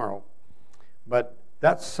that tomorrow, but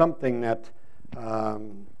that's something that,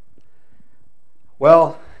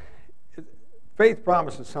 faith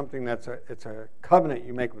promise is something it's a covenant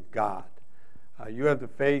you make with God. You have the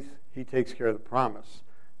faith, He takes care of the promise.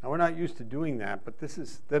 Now, we're not used to doing that, but this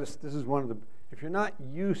is one of the, if you're not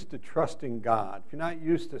used to trusting God, if you're not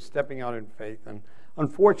used to stepping out in faith, and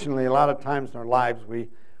unfortunately, a lot of times in our lives,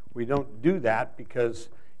 we don't do that because,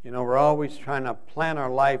 you know, we're always trying to plan our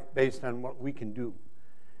life based on what we can do.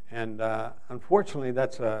 And unfortunately,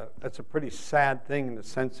 that's a pretty sad thing in the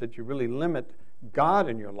sense that you really limit God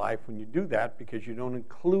in your life when you do that, because you don't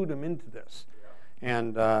include Him into this. Yeah.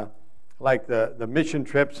 And like the mission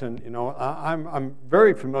trips, and you know, I'm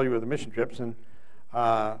very familiar with the mission trips. And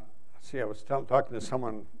I was talking to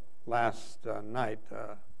someone last night.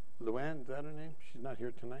 Luann, is that her name? She's not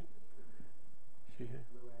here tonight. She here?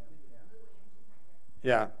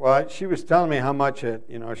 Yeah. Well, she was telling me how much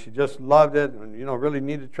she just loved it, and really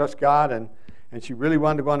needed to trust God, and she really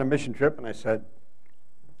wanted to go on a mission trip. And I said,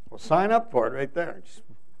 well, sign up for it right there. Just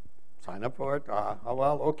sign up for it.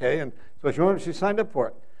 Okay. And so she signed up for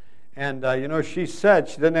it. And, she said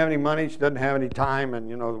she doesn't have any money, she doesn't have any time,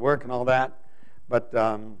 and, the work and all that. But,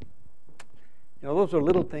 those are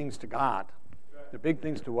little things to God. They're big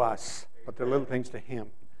things to us, but they're little things to Him.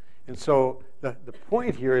 And so the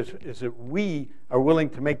point here is that we are willing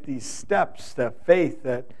to make these steps, the faith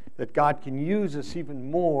that God can use us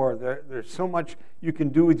even more. There's so much you can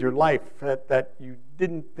do with your life that you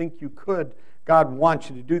didn't think you could. God wants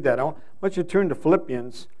you to do that. I want you to turn to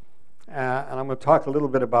Philippians, and I'm going to talk a little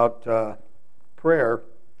bit about prayer.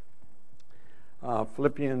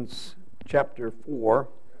 Philippians chapter 4.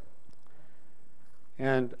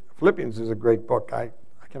 And Philippians is a great book. I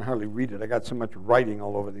can hardly read it. I got so much writing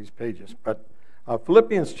all over these pages. But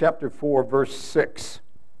Philippians chapter 4, verse 6.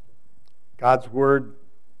 God's word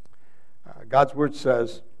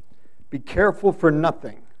says, "Be careful for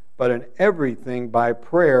nothing, but in everything by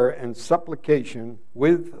prayer and supplication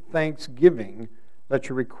with thanksgiving, let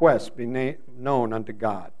your requests be known unto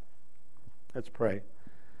God." Let's pray.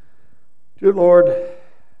 Dear Lord,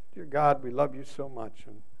 dear God, we love you so much.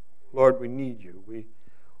 And Lord, we need you. We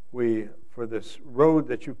for this road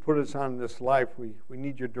that you put us on in this life, we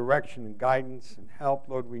need your direction and guidance and help.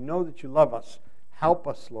 Lord, we know that you love us. Help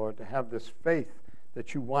us, Lord, to have this faith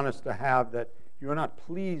that you want us to have, that you are not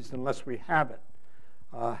pleased unless we have it.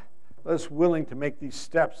 Let us willing to make these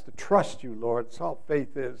steps to trust you, Lord. That's all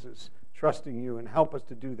faith is trusting you, and help us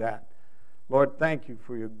to do that. Lord, thank you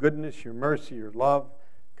for your goodness, your mercy, your love.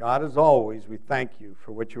 God, as always, we thank you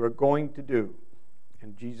for what you are going to do.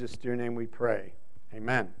 In Jesus' dear name we pray.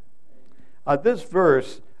 Amen. This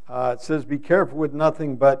verse, it says, "Be careful with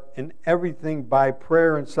nothing, but in everything by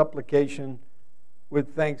prayer and supplication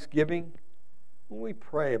with thanksgiving." When we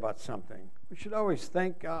pray about something, we should always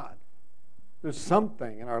thank God. There's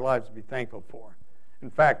something in our lives to be thankful for. In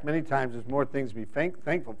fact, many times there's more things to be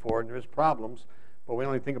thankful for, and there's problems, but we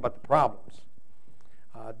only think about the problems.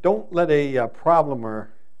 Don't let a problem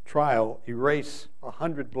or trial erase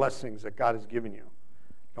 100 blessings that God has given you.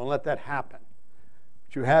 Don't let that happen.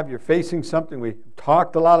 But you're facing something. We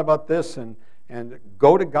talked a lot about this, and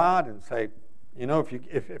go to God and say,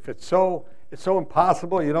 if it's so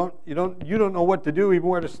impossible, you don't know what to do, even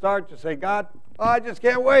where to start. Just say, God, I just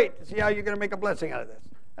can't wait to see how you're going to make a blessing out of this.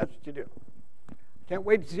 That's what you do. Can't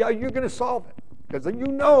wait to see how you're going to solve it, because you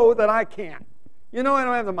know that I can't. I don't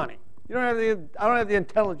have the money. I don't have the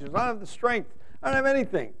intelligence. I don't have the strength. I don't have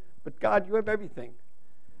anything. But God, you have everything.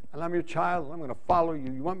 And I'm your child, and I'm going to follow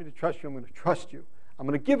you. You want me to trust you? I'm going to trust you. I'm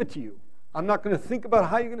going to give it to you. I'm not going to think about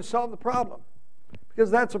how you're going to solve the problem, because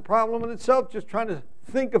that's a problem in itself, just trying to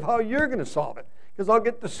think of how you're going to solve it. Because I'll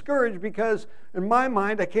get discouraged, because in my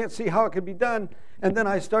mind I can't see how it could be done, and then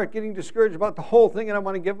I start getting discouraged about the whole thing, and I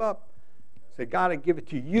want to give up. Say, God, I give it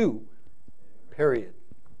to you, period.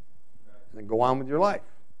 And then go on with your life.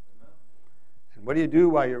 And what do you do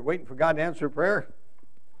while you're waiting for God to answer a prayer?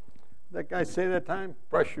 That guy say that time?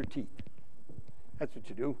 Brush your teeth. That's what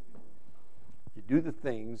you do. You do the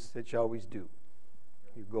things that you always do.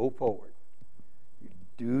 You go forward. You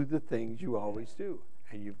do the things you always do.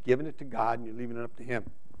 And you've given it to God and you're leaving it up to Him.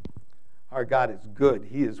 Our God is good.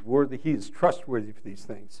 He is worthy. He is trustworthy for these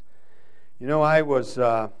things. You know, I was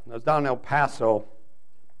down in El Paso.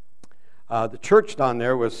 The church down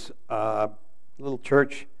there was a little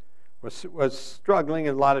church, was struggling,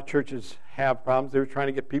 and a lot of churches have problems. They were trying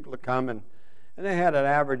to get people to come, and they had an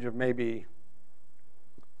average of maybe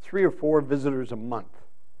 3 or 4 visitors a month.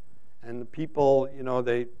 And the people, you know,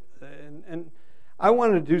 and I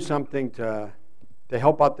wanted to do something to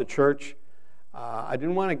help out the church. I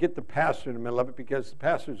didn't want to get the pastor in the middle of it, because the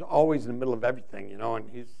pastor's always in the middle of everything, you know, and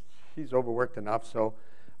he's overworked enough. So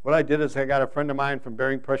what I did is I got a friend of mine from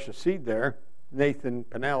Bearing Precious Seed there, Nathan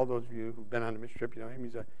Pennell. Those of you who've been on the mission trip, you know him.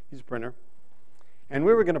 He's a printer. And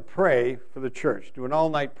we were going to pray for the church, do an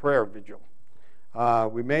all-night prayer vigil.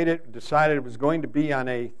 We made it, decided it was going to be on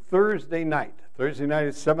a Thursday night. Thursday night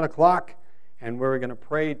at 7 o'clock, and we were going to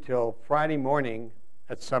pray till Friday morning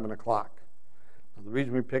at 7 o'clock. Now, the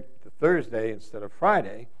reason we picked the Thursday instead of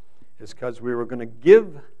Friday is because we were going to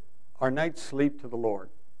give our night's sleep to the Lord.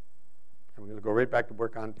 And we're going to go right back to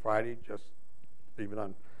work on Friday, just leave it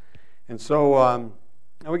on. And so and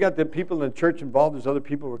we got the people in the church involved. There's other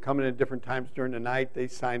people who were coming in at different times during the night. They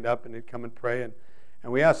signed up and they'd come and pray.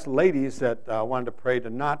 And we asked the ladies that wanted to pray to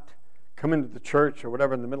not come into the church or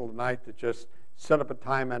whatever in the middle of the night, to just set up a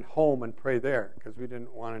time at home and pray there, because we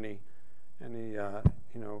didn't want any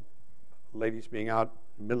ladies being out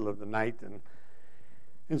in the middle of the night.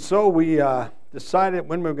 And so we decided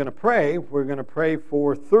when we were going to pray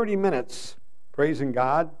for 30 minutes praising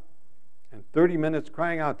God, and 30 minutes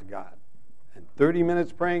crying out to God, and 30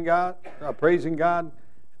 minutes praising God,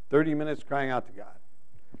 30 minutes crying out to God.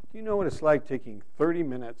 Do you know what it's like taking 30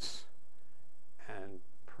 minutes and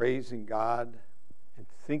praising God and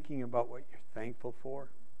thinking about what you're thankful for?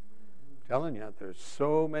 I'm telling you, there's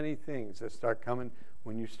so many things that start coming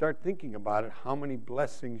when you start thinking about it, how many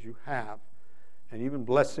blessings you have. And even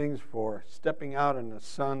blessings for stepping out in the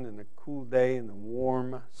sun in a cool day and the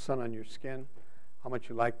warm sun on your skin. How much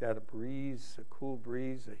you like that, a breeze, a cool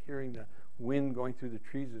breeze, hearing the wind going through the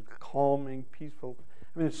trees, it's calming, peaceful.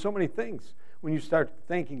 I mean, there's so many things. When you start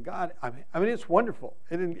thanking God, I mean, it's wonderful.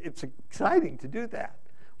 It's exciting to do that.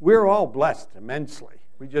 We're all blessed immensely.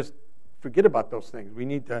 We just forget about those things. We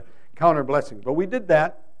need to count our blessings. But we did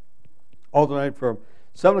that all the night from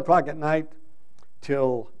 7 o'clock at night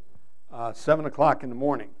till 7 o'clock in the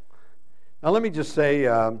morning. Now, let me just say,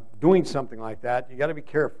 doing something like that, you got to be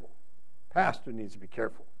careful. Pastor needs to be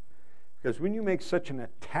careful. Because when you make such an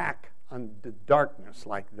attack on the darkness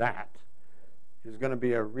like that, there's going to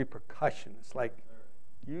be a repercussion. It's like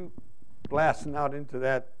you blasting out into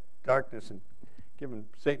that darkness and giving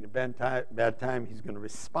Satan a bad time, he's going to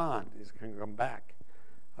respond. He's going to come back.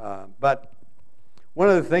 But one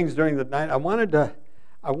of the things during the night, I wanted to,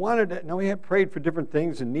 now we had prayed for different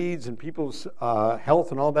things and needs and people's health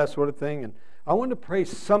and all that sort of thing. And I wanted to pray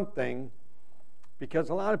something, because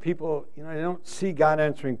a lot of people, they don't see God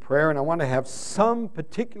answering prayer. And I want to have some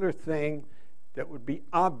particular thing that would be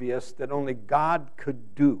obvious that only God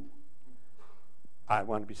could do. I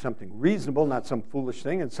want to be something reasonable, not some foolish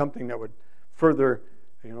thing, and something that would further,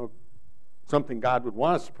 something God would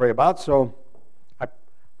want us to pray about. So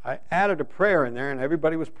I added a prayer in there, and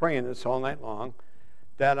everybody was praying this all night long,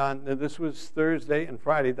 this was Thursday and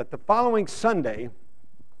Friday, that the following Sunday,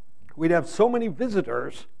 we'd have so many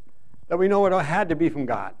visitors that we know it had to be from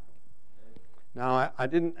God. Now, I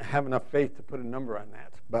didn't have enough faith to put a number on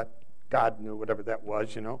that, but God knew whatever that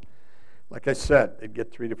was, Like I said, they'd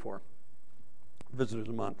get 3 to 4 visitors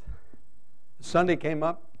a month. Sunday came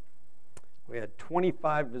up, we had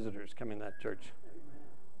 25 visitors come in that church.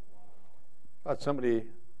 Thought somebody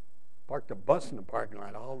parked a bus in the parking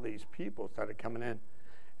lot. All these people started coming in.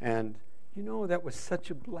 And, that was such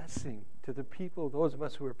a blessing to the people, those of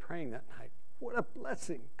us who were praying that night. What a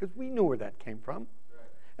blessing, because we knew where that came from.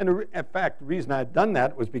 And in fact, the reason I had done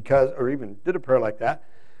that was because, or even did a prayer like that,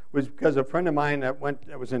 was because a friend of mine that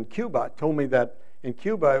was in Cuba told me that in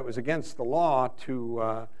Cuba it was against the law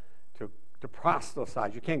to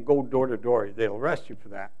proselytize. You can't go door to door. They'll arrest you for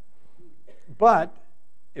that. But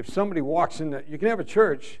if somebody walks in, you can have a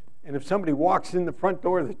church, and if somebody walks in the front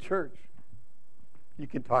door of the church, you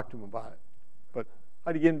can talk to them about it. But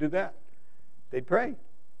how do you get them to do that? They'd pray.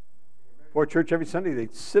 Before church every Sunday,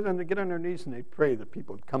 they'd get on their knees, and they'd pray that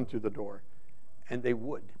people would come through the door. And they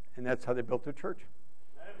would. And that's how they built their church.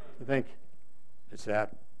 You think, it's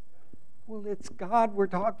that. Well, it's God we're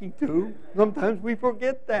talking to. Sometimes we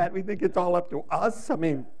forget that. We think it's all up to us. I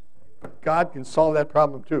mean, God can solve that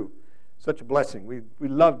problem too. such a blessing. We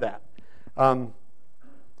love that.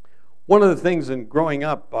 One of the things in growing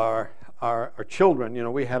up, our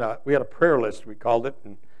children, we had a prayer list, we called it,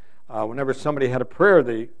 and whenever somebody had a prayer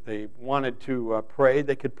they wanted to pray,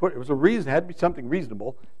 they could put, it was a reason, it had to be something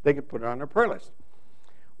reasonable, they could put it on their prayer list.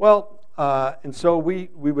 Well, and so we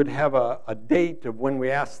would have a date of when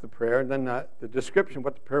we asked the prayer, and then the description of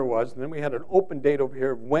what the prayer was, and then we had an open date over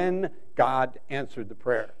here of when God answered the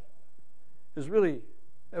prayer. That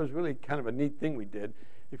was really kind of a neat thing we did.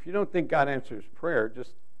 If you don't think God answers prayer,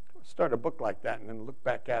 just start a book like that and then look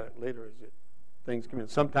back at it later as things come in.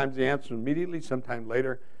 Sometimes the answer immediately, sometimes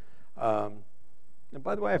later. And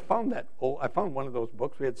by the way, I found one of those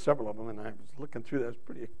books. We had several of them, and I was looking through that.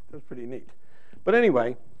 That was pretty neat. But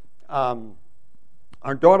anyway,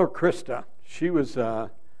 our daughter Krista, she was. Well,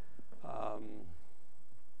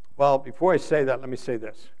 before I say that, let me say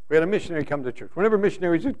this: we had a missionary come to church. Whenever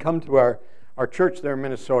missionaries would come to our church there in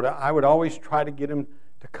Minnesota, I would always try to get him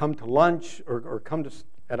to come to lunch or come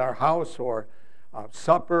at our house or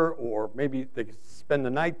supper, or maybe they could spend the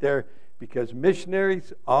night there, because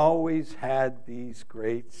missionaries always had these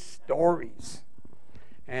great stories.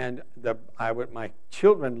 And my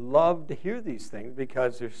children loved to hear these things,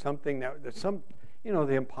 because there's some,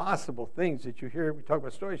 the impossible things that you hear. We talk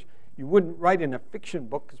about stories you wouldn't write in a fiction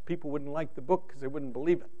book because people wouldn't like the book because they wouldn't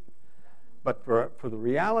believe it. But for the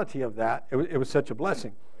reality of that, it was such a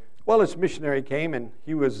blessing. Well, this missionary came, and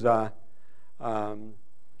he was,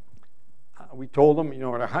 we told him,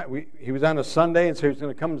 he was on a Sunday, and so he was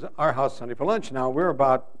going to come to our house Sunday for lunch. Now, we're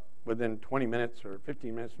about within 20 minutes or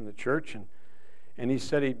 15 minutes from the church, and he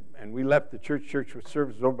said and we left the church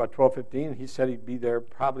service was over about 12:15, and he said he'd be there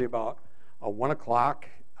probably about 1 o'clock,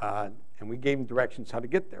 and we gave him directions how to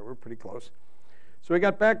get there. We're pretty close. So we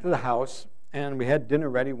got back to the house, and we had dinner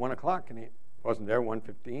ready 1 o'clock, and he wasn't there.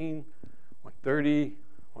 1:15, 1:30,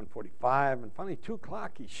 1:45, and finally 2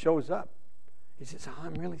 o'clock he shows up. He says,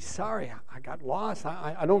 I'm really sorry, I got lost.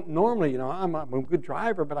 I don't normally, I'm a good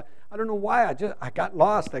driver, but I don't know why, I got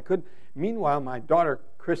lost. I couldn't. Meanwhile, my daughter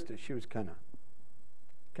Krista, she was kind of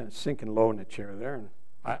sinking low in the chair there, and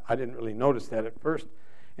I didn't really notice that at first.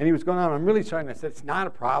 And he was going on, I'm really sorry, and I said, it's not a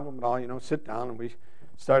problem at all, sit down, and we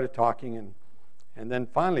started talking, and then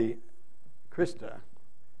finally, Krista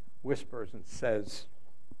whispers and says,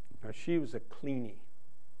 she was a cleanie,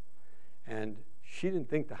 and she didn't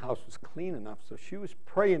think the house was clean enough, so she was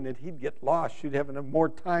praying that he'd get lost. She'd have enough more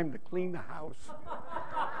time to clean the house.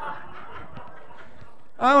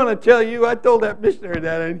 I want to tell you, I told that missionary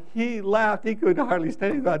that, and he laughed. He couldn't hardly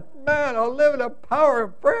stand it. He thought, man, I'll live in the power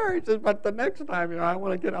of prayer. He says, but the next time, I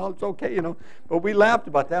want to get out. It's okay, But we laughed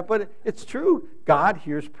about that. But it's true. God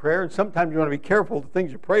hears prayer, and sometimes you want to be careful of the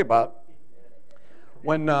things you pray about.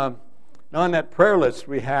 When on that prayer list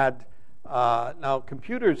we had, now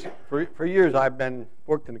computers, for years I've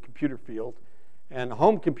worked in the computer field, and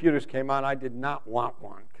home computers came out. I did not want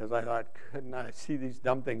one, because I thought, couldn't I see these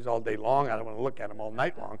dumb things all day long? I don't want to look at them all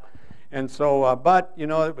night long. And so, but,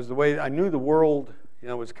 it was the way, I knew the world,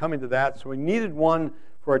 was coming to that, so we needed one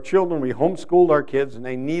for our children. We homeschooled our kids, and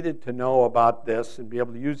they needed to know about this and be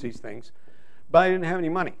able to use these things, but I didn't have any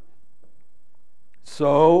money.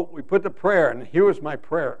 So we put the prayer, and here was my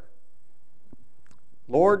prayer.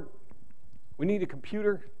 Lord, we need a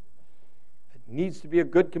computer. It needs to be a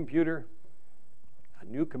good computer, a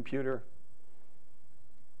new computer,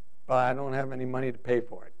 but I don't have any money to pay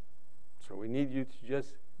for it. So we need you to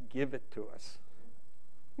just give it to us.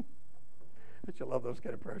 Don't you love those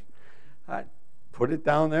kind of prayers? I put it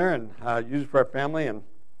down there and use it for our family. And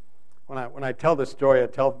when I tell this story, I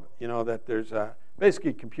tell that there's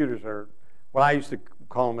basically computers are what I used to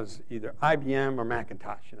call them as either IBM or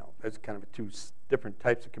Macintosh. There's kind of two different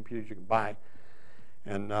types of computers you can buy.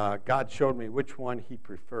 And God showed me which one He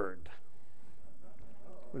preferred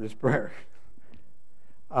with His prayer.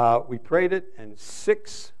 We prayed it, and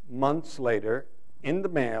 6 months later, in the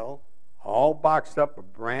mail, all boxed up, a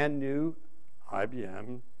brand new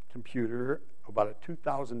IBM computer, about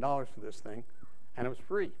 $2,000 for this thing, and it was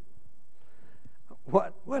free.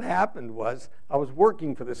 What happened was, I was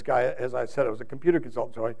working for this guy. As I said, I was a computer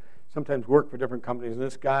consultant, so I sometimes worked for different companies. And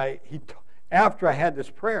this guy, after I had this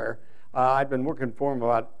prayer, I'd been working for him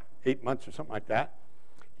about 8 months or something like that.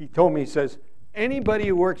 He told me, he says, anybody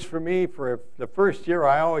who works for me for the first year,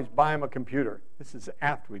 I always buy him a computer. This is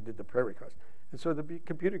after we did the prayer request. And so the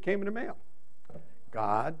computer came in the mail.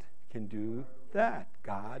 God can do that.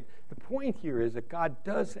 The point here is that God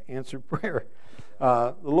does answer prayer.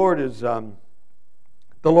 The Lord has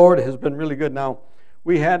been really good. Now,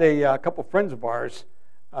 we had a couple friends of ours.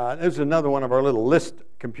 There's another one of our little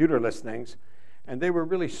computer list things, and they were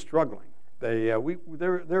really struggling.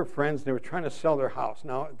 they're friends, and they were trying to sell their house.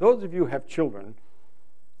 Now, those of you who have children,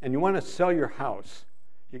 and you want to sell your house,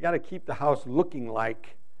 you got to keep the house looking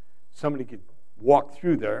like somebody could walk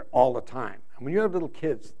through there all the time. And when you have little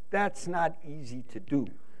kids, that's not easy to do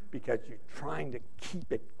because you're trying to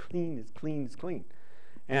keep it clean as clean as clean.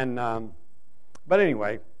 And but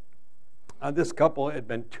anyway, this couple had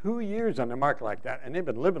been 2 years on the market like that, and they've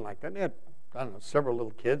been living like that. And they had, I don't know, several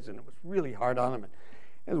little kids, and it was really hard on them. And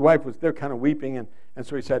his wife was there kind of weeping, and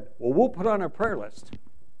so he said, well, we'll put it on our prayer list.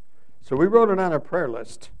 So we wrote it on our prayer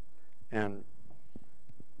list, and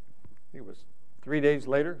it was 3 days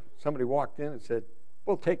later, somebody walked in and said,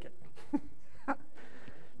 we'll take it.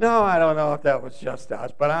 No, I don't know if that was just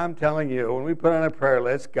us, but I'm telling you, when we put on a prayer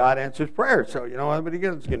list, God answers prayer. So, you know, what are you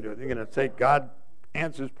going to do? You're going to say God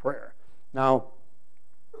answers prayer. Now,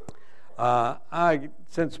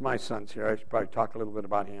 since my son's here, I should probably talk a little bit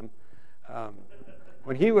about him.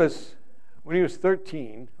 When he was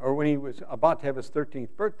 13, or when he was about to have his 13th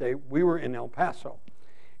birthday, we were in El Paso.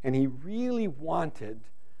 And he really wanted,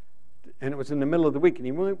 and it was in the middle of the week, and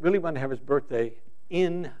he really wanted to have his birthday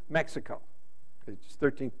in Mexico. His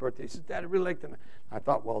 13th birthday. He said, Dad, I really like that. I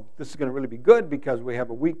thought, well, this is going to really be good because we have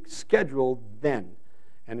a week scheduled then.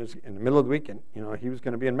 And it was in the middle of the week, and you know, he was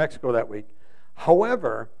going to be in Mexico that week.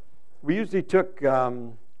 However, we usually took,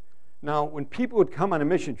 now when people would come on a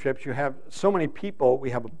mission trips, you have so many people, we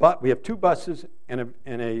have 2 buses and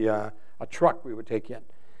a truck we would take in.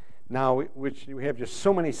 Now, which we have just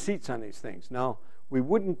so many seats on these things. Now, we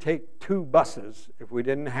wouldn't take 2 buses if we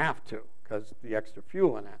didn't have to, because the extra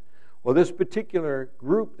fuel in that. Well, this particular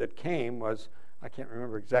group that came was, I can't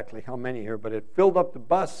remember exactly how many here, but it filled up the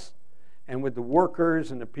bus, and with the workers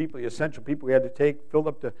and the people, the essential people we had to take,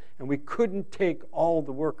 and we couldn't take all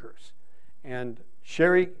the workers. And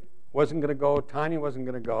Sherry wasn't going to go, Tanya wasn't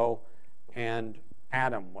going to go, and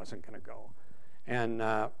Adam wasn't going to go. And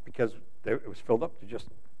because it was filled up to just,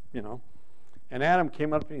 you know. And Adam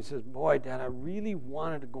came up to me and says, boy, Dad, I really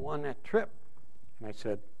wanted to go on that trip. And I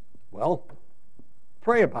said, well,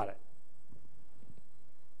 pray about it.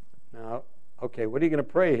 Now, okay, what are you going to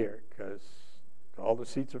pray here? Because all the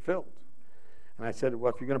seats are filled. And I said,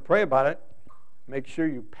 well, if you're going to pray about it, make sure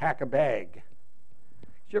you pack a bag. Did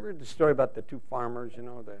you ever heard the story about the 2 farmers, you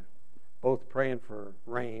know, they're both praying for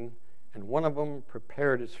rain, and one of them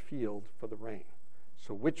prepared his field for the rain.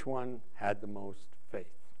 So which one had the most faith?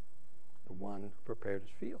 The one who prepared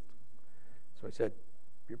his field. So I said,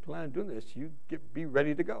 if you're planning on doing this, you be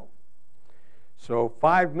ready to go. So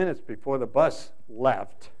 5 minutes before the bus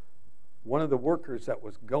left, one of the workers that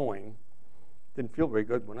was going didn't feel very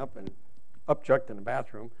good, went up and upchucked in the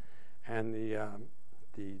bathroom, and the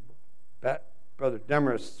Brother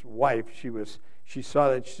Demarest's wife, she saw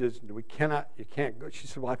that, she says, you can't go. She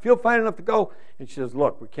said, well, I feel fine enough to go. And she says,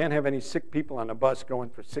 look, we can't have any sick people on the bus going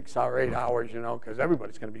for 6 or 8 hours, you know, because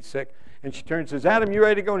everybody's going to be sick. And she turns and says, Adam, you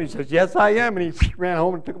ready to go? And he says, yes, I am. And he ran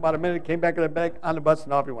home and took about a minute, came back on the bus,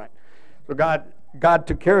 and off he went. So God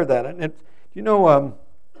took care of that. And you know,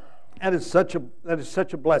 that is such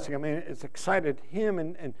a blessing. I mean, it's excited him,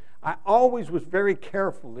 and I always was very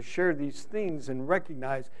careful to share these things and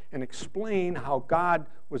recognize and explain how God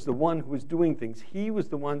was the one who was doing things. He was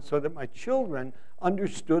the one so that my children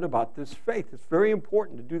understood about this faith. It's very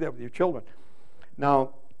important to do that with your children.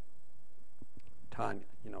 Now, Tanya,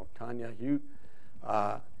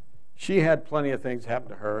 she had plenty of things happen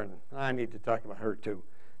to her, and I need to talk about her too.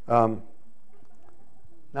 Now,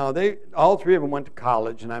 all 3 of them went to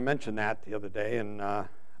college, and I mentioned that the other day, and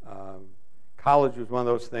college was one of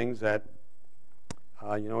those things that,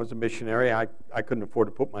 as a missionary, I couldn't afford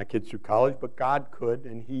to put my kids through college, but God could,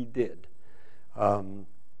 and he did.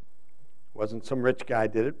 Wasn't some rich guy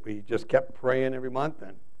did it. We just kept praying every month,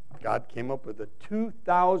 and God came up with a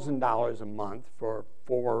 $2,000 a month for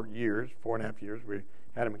 4.5 years. We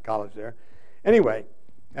had him in college there. Anyway,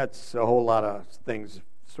 that's a whole lot of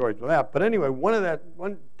stories with that. But anyway,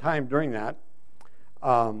 one time during that,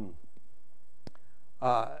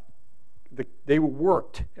 they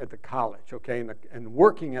worked at the college, okay, and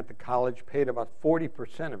working at the college paid about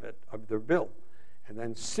 40% of their bill, and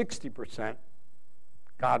then 60%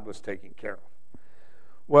 God was taking care of.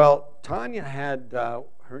 Well, Tanya had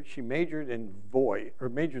she majored in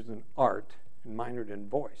majors in art and minored in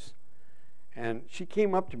voice, and she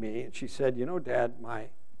came up to me and she said, Dad,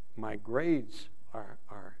 my grades are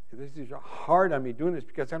these are hard on me doing this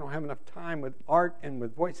because I don't have enough time with art and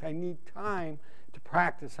with voice. I need time to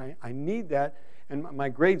practice. I need that, and my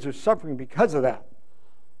grades are suffering because of that.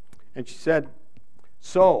 And she said,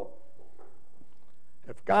 so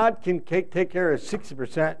if God can take care of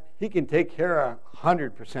 60%, he can take care of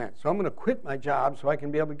 100%. So I'm going to quit my job so I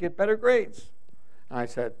can be able to get better grades. And I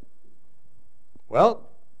said, well,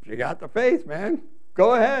 you got the faith, man.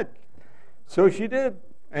 Go ahead. So she did,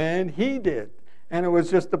 and he did. And it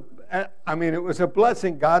was just it was a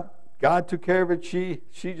blessing. God took care of it. She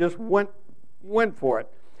just went for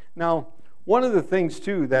it. Now, one of the things,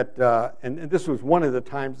 too, that, and this was one of the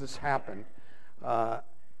times this happened,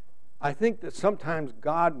 I think that sometimes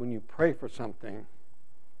God, when you pray for something,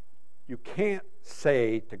 you can't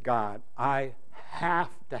say to God, I have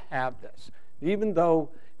to have this. Even though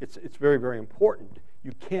it's very, very important,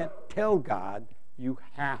 you can't tell God you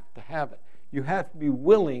have to have it. You have to be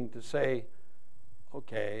willing to say,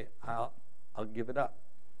 okay, I'll give it up.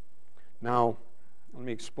 Now, let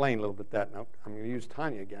me explain a little bit that. Now, I'm going to use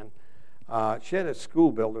Tanya again. She had a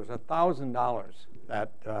school bill. There was $1,000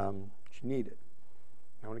 that she needed.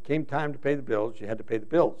 Now, when it came time to pay the bills, you had to pay the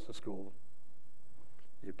bills to school.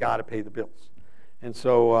 You've got to pay the bills. And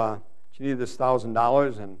so she needed this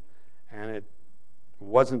 $1,000, and it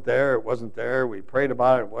wasn't there. It wasn't there. We prayed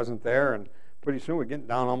about it. It wasn't there. And pretty soon we're getting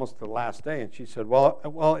down almost to the last day. And she said, well,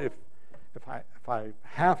 if I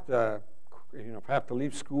have to, if I have to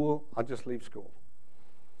leave school, I'll just leave school.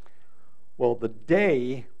 Well, the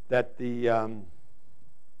day that the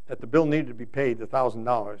bill needed to be paid, the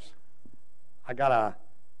 $1,000, I got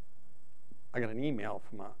an email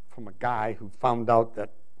from a guy who found out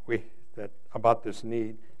that about this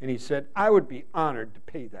need, and he said, I would be honored to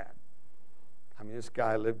pay that. I mean, this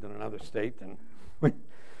guy lived in another state, and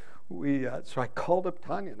so I called up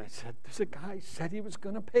Tanya, and I said, there's a guy said he was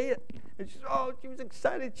going to pay it. And she said, oh, she was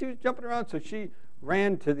excited. She was jumping around. So she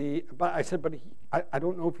ran to but I said, but I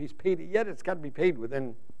don't know if he's paid it yet. It's got to be paid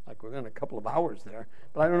within a couple of hours there.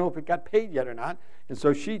 But I don't know if it got paid yet or not. And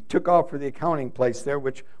so she took off for the accounting place there,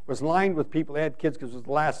 which was lined with people. They had kids because it was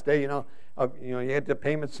the last day, you had the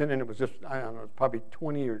payments in, and it was just, I don't know, it was probably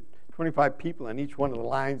 20 or 25 people in each one of the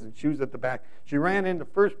lines, and she was at the back. She ran in, the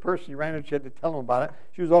first person she ran in, she had to tell them about it.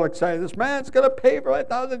 She was all excited. This man's going to pay for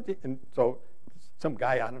 $1,000. And so some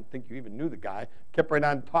guy, I don't think you even knew the guy, kept right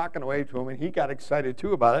on talking away to him, and he got excited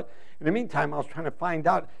too about it. In the meantime, I was trying to find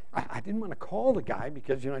out. I didn't want to call the guy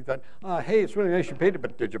because, I thought, hey, it's really nice you paid it,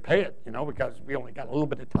 but did you pay it? Because we only got a little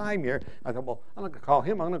bit of time here. I thought, well, I'm not going to call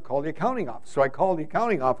him. I'm going to call the accounting office. So I called the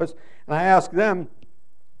accounting office, and I asked them.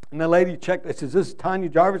 And the lady checked. I says, this is Tanya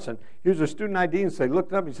Jarvis, and here's her student ID. And so they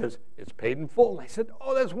looked it up. He says, it's paid in full. And I said,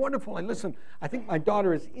 oh, that's wonderful. And listen, I think my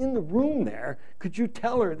daughter is in the room there. Could you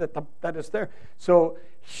tell her that it's there? So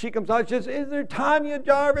she comes out. She says, is there Tanya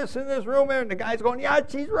Jarvis in this room here? And the guy's going, yeah,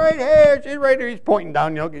 she's right here. She's right here. He's pointing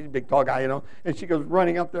down, he's a big, tall guy, And she goes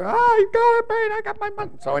running up there. Oh, you got it paid. I got my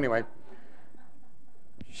money. So anyway,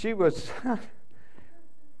 she was,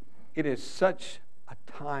 it is such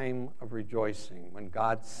a time of rejoicing when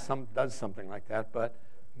God does something like that, but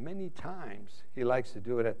many times he likes to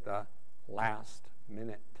do it at the last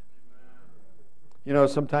minute.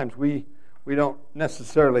 Sometimes we don't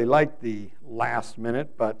necessarily like the last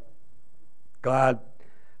minute, but God,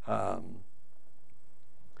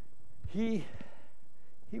 he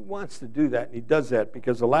wants to do that, and he does that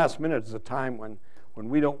because the last minute is a time when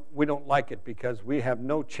we don't like it because we have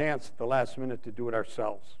no chance at the last minute to do it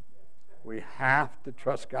ourselves. We have to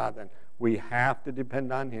trust God then. We have to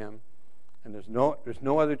depend on him. And there's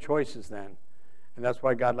no other choices then. And that's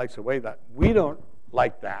why God likes to wait that. We don't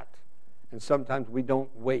like that. And sometimes we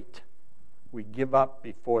don't wait. We give up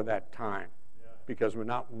before that time because we're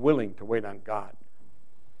not willing to wait on God.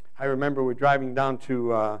 I remember we're driving down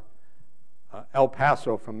to El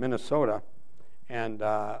Paso from Minnesota, and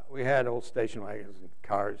we had old station wagons and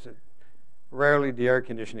cars. Rarely did air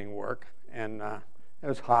conditioning work, and it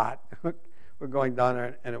was hot. We're going down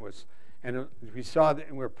there, and we saw that,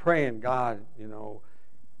 and we're praying, God,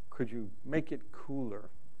 could you make it cooler?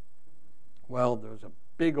 Well, there was a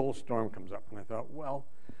big old storm comes up, and I thought, well,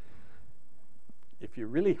 if you're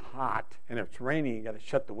really hot and it's raining, you got to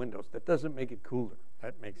shut the windows. That doesn't make it cooler.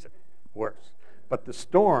 That makes it worse. But the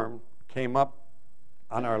storm came up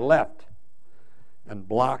on our left and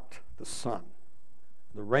blocked the sun.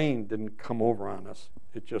 The rain didn't come over on us.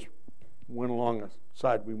 It just went along the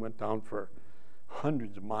side. We went down for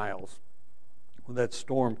hundreds of miles with that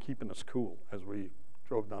storm keeping us cool as we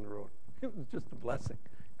drove down the road. It was just a blessing.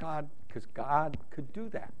 Because God could do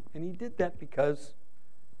that. And he did that because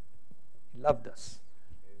he loved us.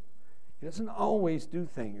 He doesn't always do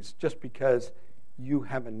things just because you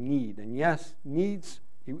have a need. And yes, needs,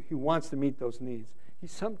 he wants to meet those needs. He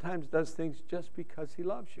sometimes does things just because he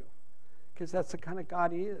loves you. Because that's the kind of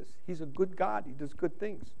God he is. He's a good God. He does good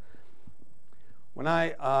things. When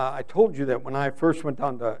I told you that when I first went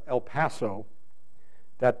down to El Paso,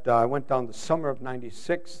 that I went down the summer of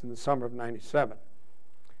 96 and the summer of 97.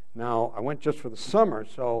 Now, I went just for the summer,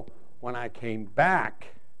 so when I came back,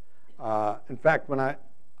 in fact, when I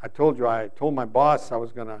told my boss I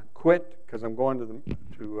was going to quit because I'm going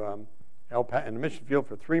to El Paso in the mission field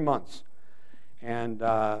for 3 months. And,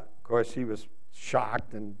 of course, he was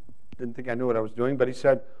shocked and didn't think I knew what I was doing. But he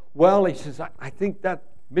said, well, he says, I think that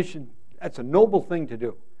mission, that's a noble thing to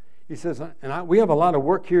do. He says, we have a lot of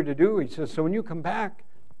work here to do. He says, so when you come back,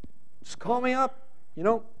 just call me up.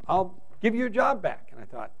 I'll give you your job back. And I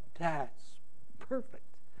thought, that's perfect.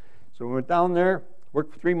 So we went down there,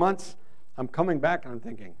 worked for 3 months. I'm coming back, and I'm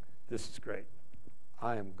thinking, this is great.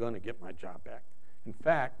 I am going to get my job back. In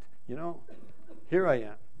fact, here I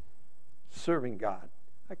am, serving God.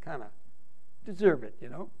 I kind of deserve it,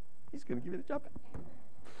 He's going to give me the job back.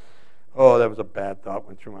 Oh, that was a bad thought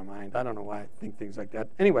went through my mind. I don't know why I think things like that.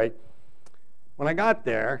 Anyway, when I got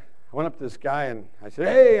there, I went up to this guy, and I said,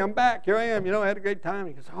 hey, I'm back. Here I am. I had a great time.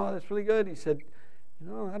 He goes, oh, that's really good. He said,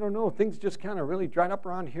 I don't know. Things just kind of really dried up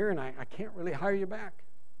around here, and I can't really hire you back.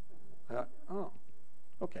 I thought, oh,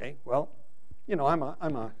 okay. Well,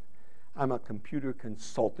 I'm a computer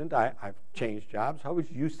consultant. I've changed jobs. I was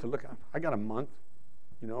used to I got a month,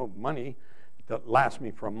 money that lasts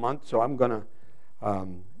me for a month, so I'm going to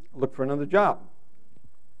look for another job.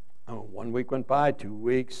 1 week went by, 2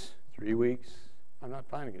 weeks, 3 weeks. I'm not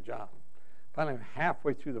finding a job. Finally,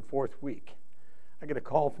 halfway through the 4th week, I get a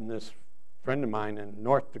call from this friend of mine in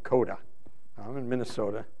North Dakota. I'm in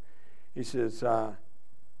Minnesota. He says,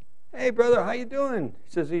 hey, brother, how you doing?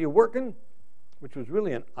 He says, are you working? Which was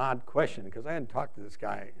really an odd question because I hadn't talked to this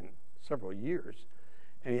guy in several years.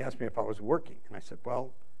 And he asked me if I was working. And I said,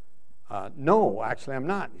 well, no, actually I'm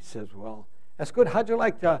not. He says, well, that's good. How'd you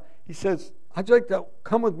like to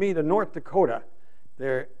come with me to North Dakota?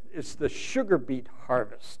 It's the sugar beet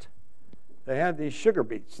harvest. They have these sugar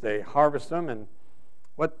beets. They harvest them, and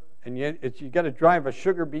you got to drive a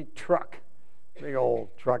sugar beet truck, big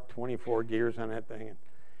old truck, 24 gears on that thing.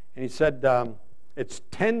 And he said it's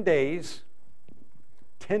 10 days,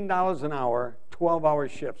 $10 an hour, 12-hour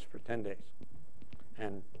shifts for 10 days.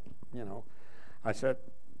 And I said,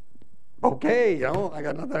 okay, I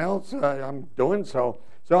got nothing else I'm doing so.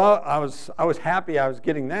 So I was happy I was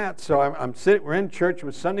getting that. So we're in church. It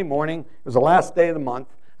was Sunday morning. It was the last day of the month.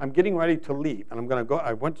 I'm getting ready to leave, and I'm going to go.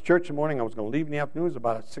 I went to church in the morning. I was going to leave in the afternoon. It was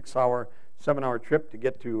about a 6-hour, 7-hour trip to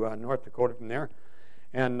get to North Dakota from there.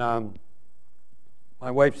 And my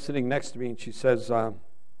wife's sitting next to me, and she says, how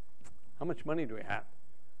much money do we have?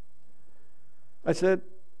 I said,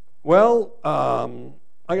 well,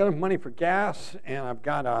 I got enough money for gas, and I've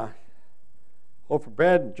got a loaf of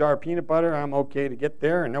bread and a jar of peanut butter. I'm okay to get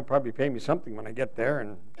there, and they'll probably pay me something when I get there,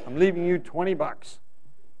 and I'm leaving you $20.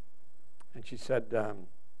 And she said,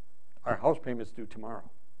 our house payment's due tomorrow.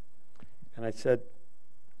 And I said,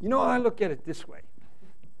 I look at it this way.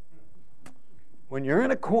 When you're in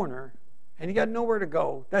a corner and you got nowhere to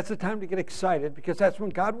go, that's the time to get excited because that's when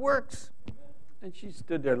God works. And she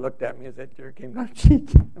stood there, looked at me as that tear came down her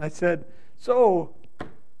cheek. And I said, so,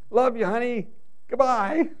 love you, honey.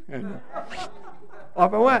 Goodbye. And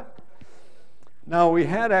off I went. Now, we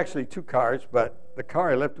had actually 2 cars, but the car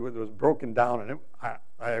I left with was broken down, and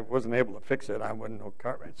I wasn't able to fix it. I wasn't no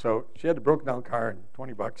car. So she had a broken down car and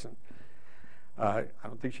 $20, and I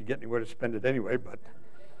don't think she'd get anywhere to spend it anyway. But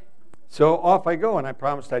so off I go, and I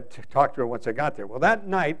promised I'd talk to her once I got there. Well, that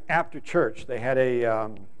night after church, they had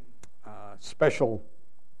a special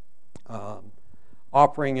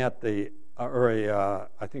offering at the I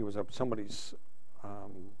think it was somebody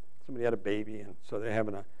had a baby, and so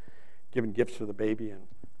they're giving gifts for the baby. And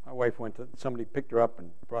my wife somebody picked her up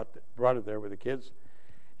and brought her there with the kids.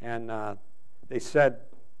 And they said,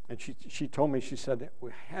 and she told me, she said, we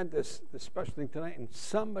had this special thing tonight, and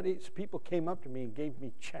people came up to me and gave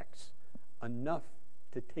me checks enough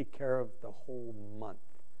to take care of the whole month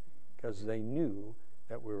because they knew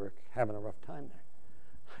that we were having a rough time there.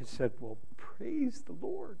 I said, well, praise the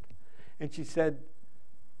Lord. And she said,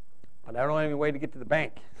 but I don't have any way to get to the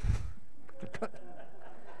bank.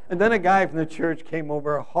 And then a guy from the church came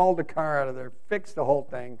over, hauled a car out of there, fixed the whole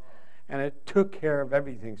thing, and it took care of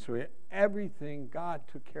everything. So everything God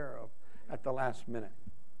took care of at the last minute.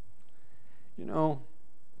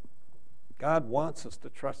 God wants us to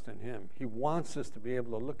trust in Him. He wants us to be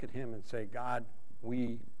able to look at Him and say, God,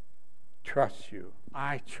 we trust you.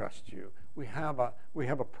 I trust you. We have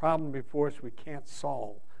a problem before us we can't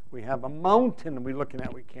solve. We have a mountain we're looking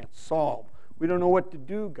at we can't solve. We don't know what to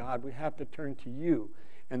do, God. We have to turn to you.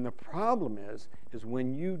 And the problem is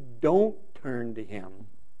when you don't turn to Him,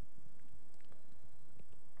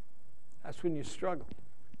 That's when you struggle.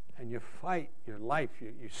 And you fight your life.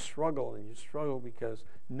 You struggle, and you struggle because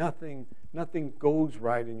nothing goes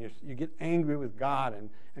right, and you get angry with God.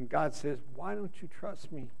 And God says, why don't you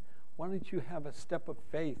trust me? Why don't you have a step of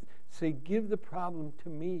faith? Say, give the problem to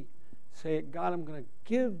me. Say, God, I'm going to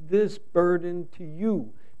give this burden to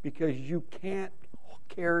you because you can't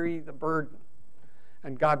carry the burden.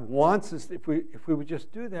 And God wants us, if we would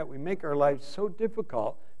just do that, we make our lives so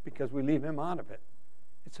difficult because we leave him out of it.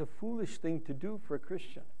 It's a foolish thing to do for a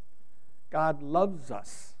Christian. God loves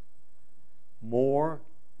us more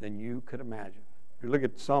than you could imagine. If you look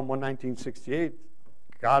at Psalm 119:68,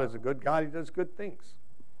 God is a good God. He does good things.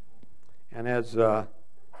 And as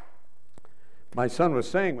my son was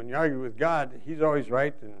saying, when you argue with God, he's always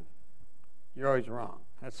right and you're always wrong.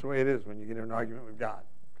 That's the way it is when you get in an argument with God.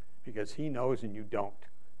 Because he knows and you don't.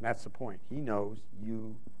 And that's the point. He knows,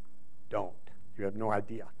 you don't. You have no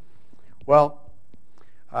idea. Well,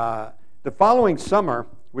 the following summer,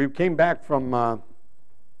 we came back from,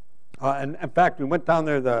 and in fact, we went down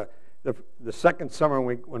there the second summer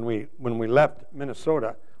when we left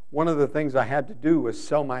Minnesota. One of the things I had to do was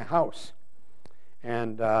sell my house.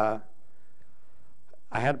 And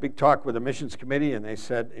I had a big talk with the missions committee, and they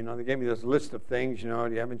said, they gave me this list of things, do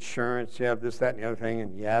you have insurance, you have this, that, and the other thing,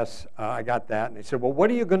 and yes, I got that. And they said, well,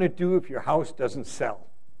 what are you going to do if your house doesn't sell?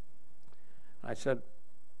 I said,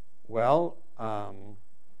 well,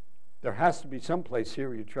 there has to be some place here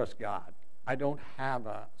where you trust God. I don't have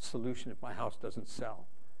a solution if my house doesn't sell.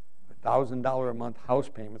 $1,000 a month house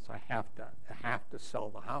payments, I have to sell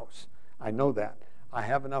the house. I know that. I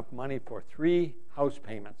have enough money for 3 house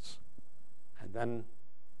payments, and then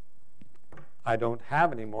I don't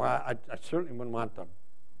have any more. I certainly wouldn't want the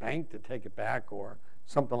bank to take it back or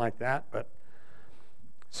something like that. But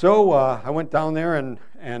so I went down there, and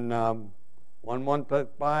 1 month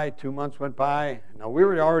went by, 2 months went by. Now, we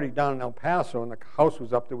were already down in El Paso, and the house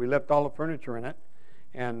was up there. We left all the furniture in it,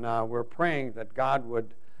 and we're praying that God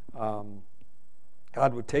would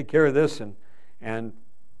take care of this. And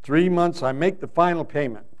 3 months, I make the final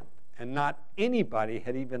payment, and not anybody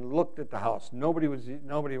had even looked at the house. Nobody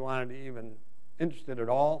wanted to even interested at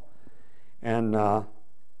all. And there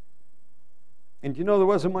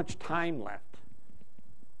wasn't much time left.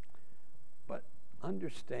 But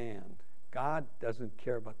understand, God doesn't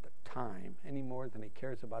care about the time any more than he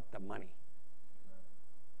cares about the money.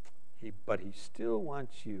 But he still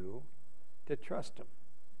wants you to trust him,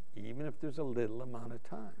 even if there's a little amount of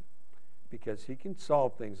time. Because he can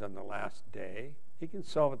solve things on the last day. He can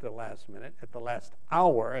solve it at the last minute, at the last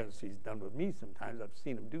hour, as he's done with me sometimes. I've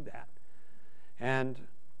seen him do that. And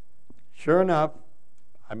sure enough,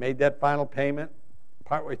 I made that final payment.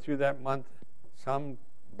 Partway through that month,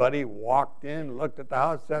 somebody walked in, looked at the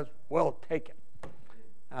house, says, well, take it.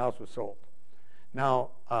 The house was sold.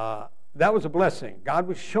 Now, that was a blessing. God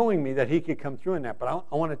was showing me that he could come through in that. But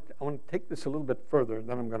I want to take this a little bit further, and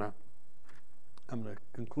then I'm going to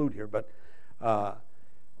conclude here. But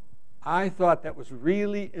I thought that was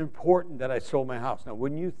really important that I sold my house. Now,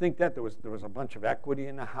 wouldn't you think that there was a bunch of equity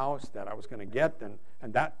in the house that I was going to get,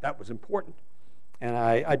 and that was important. And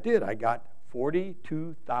I did. I got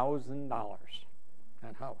 $42,000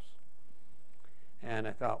 that house. And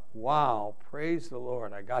I thought, wow, praise the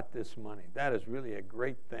Lord, I got this money. That is really a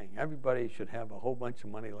great thing. Everybody should have a whole bunch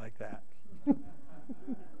of money like that.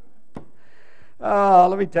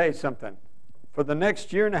 Let me tell you something. For the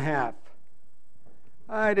next year and a half,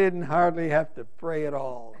 I didn't hardly have to pray at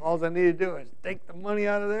all. All I needed to do is take the money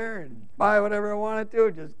out of there and buy whatever I wanted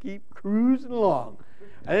to, just keep cruising along.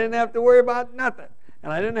 I didn't have to worry about nothing.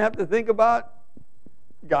 And I didn't have to think about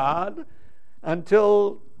God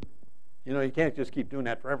until, you can't just keep doing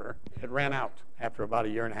that forever. It ran out after about a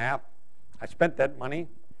year and a half. I spent that money,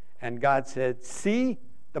 and God said, see,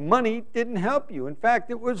 the money didn't help you. In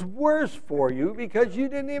fact, it was worse for you because you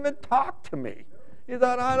didn't even talk to me. You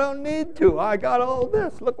thought, I don't need to. I got all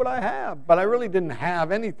this. Look what I have. But I really didn't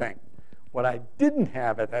have anything. What I didn't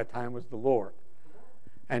have at that time was the Lord.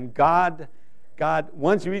 And God,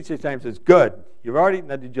 once you reach this time, says, good.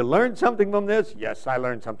 Now, did you learn something from this? Yes, I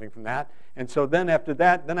learned something from that. And so then after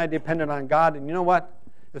that, then I depended on God. And you know what?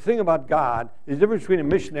 The thing about God is the difference between a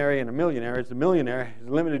missionary and a millionaire is the millionaire is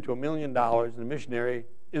limited to $1 million, and the missionary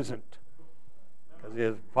isn't. Because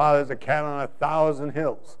his father's a cat on 1,000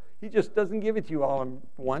 hills. He just doesn't give it to you all at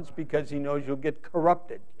once because he knows you'll get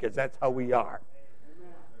corrupted, because that's how we are.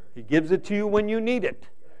 He gives it to you when you need it.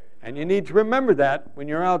 And you need to remember that when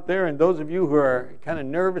you're out there, and those of you who are kind of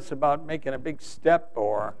nervous about making a big step,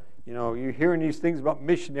 or, you're hearing these things about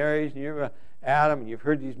missionaries, and you're Adam, and you've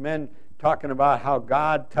heard these men talking about how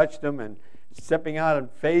God touched them, and stepping out in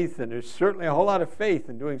faith, and there's certainly a whole lot of faith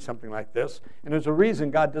in doing something like this. And there's a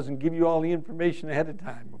reason God doesn't give you all the information ahead of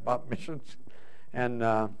time about missions. And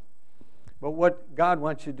but what God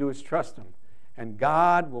wants you to do is trust Him. And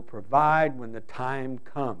God will provide when the time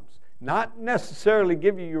comes. Not necessarily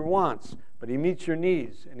give you your wants, but He meets your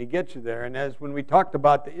needs and He gets you there. And as when we talked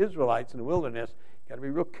about the Israelites in the wilderness, you've got to be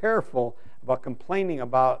real careful about complaining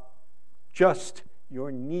about just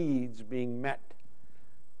your needs being met.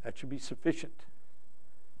 That should be sufficient.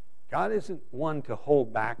 God isn't one to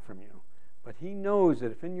hold back from you, but He knows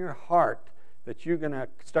that if in your heart that you're going to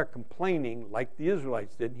start complaining like the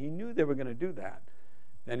Israelites did, He knew they were going to do that.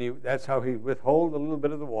 Then that's how He'd withhold a little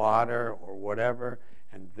bit of the water or whatever,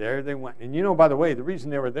 and there they went. And you know, by the way, the reason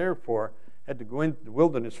they were there had to go into the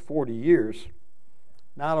wilderness 40 years,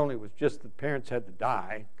 not only was just the parents had to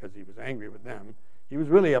die because He was angry with them, He was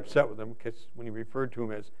really upset with them because when He referred to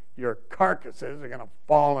them as your carcasses are going to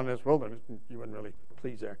fall in this wilderness, you wouldn't really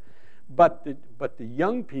please there. But the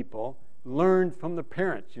young people learned from the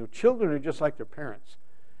parents. You know, children are just like their parents.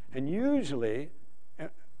 And usually,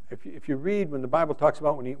 if you read when the Bible talks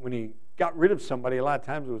about when he got rid of somebody, a lot of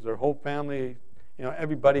times it was their whole family. You know,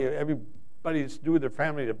 everybody to do with their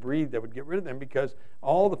family to breed that would get rid of them, because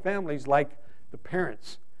all the families like the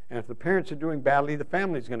parents. And if the parents are doing badly, the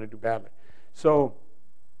family's going to do badly. So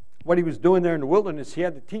what He was doing there in the wilderness, He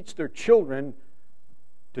had to teach their children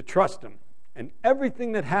to trust Him. And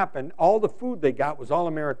everything that happened, all the food they got was all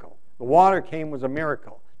a miracle. The water came was a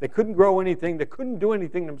miracle. They couldn't grow anything. They couldn't do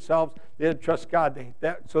anything themselves. They had to trust God.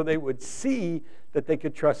 So they would see that they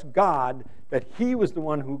could trust God, that He was the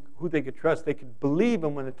one who they could trust. They could believe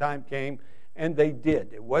Him when the time came, and they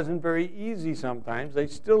did. It wasn't very easy sometimes. They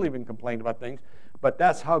still even complained about things. But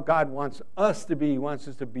that's how God wants us to be. He wants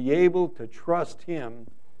us to be able to trust Him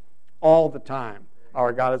all the time.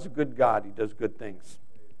 Our God is a good God. He does good things.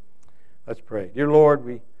 Let's pray. Dear Lord,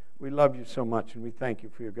 we love You so much, and we thank You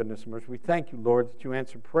for Your goodness and mercy. We thank You, Lord, that You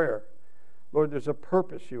answer prayer. Lord, there's a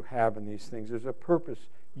purpose You have in these things. There's a purpose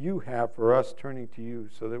You have for us turning to You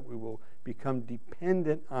so that we will become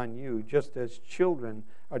dependent on You, just as children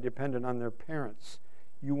are dependent on their parents.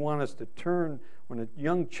 You want us to turn, when a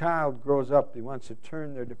young child grows up, he wants to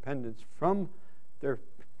turn their dependence from their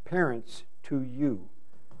parents to You,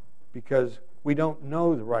 because we don't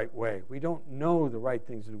know the right way. We don't know the right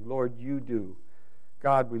things to do. Lord, You do.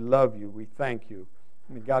 God, we love You. We thank You.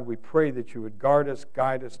 And God, we pray that You would guard us,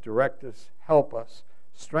 guide us, direct us, help us,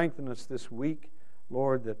 strengthen us this week.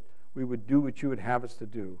 Lord, that we would do what You would have us to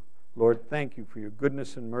do. Lord, thank You for Your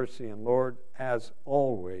goodness and mercy. And Lord, as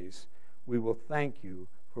always, we will thank You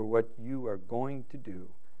for what You are going to do.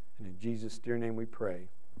 And in Jesus' dear name we pray.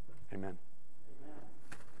 Amen.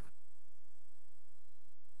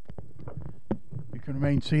 You can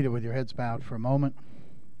remain seated with your heads bowed for a moment.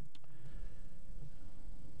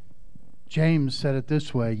 James said it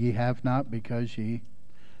this way: ye have not because ye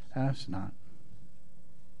ask not.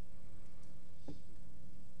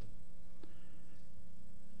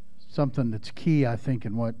 Something that's key, I think,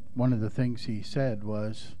 in what one of the things he said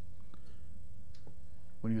was,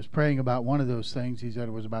 when he was praying about one of those things, he said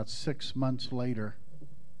it was about 6 months later.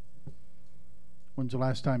 When's the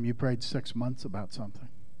last time you prayed 6 months about something?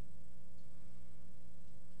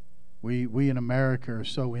 We in America are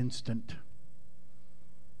so instant.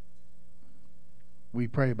 We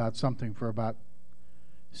pray about something for about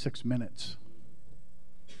 6 minutes.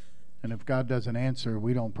 And if God doesn't answer,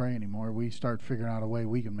 we don't pray anymore. We start figuring out a way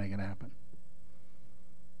we can make it happen.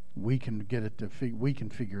 We can get it we can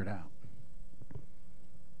figure it out.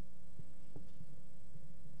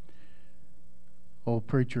 Old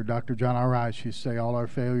preacher Dr. John R. Rice used to say, all our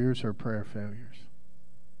failures are prayer failures.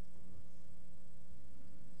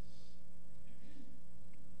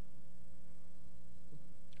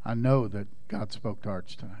 I know that God spoke to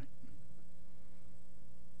hearts tonight.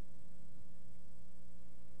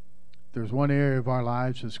 There's one area of our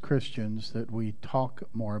lives as Christians that we talk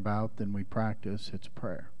more about than we practice. It's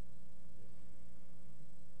prayer.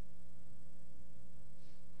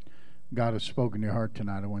 God has spoken to your heart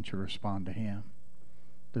tonight. I want you to respond to Him.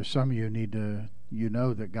 There's some of you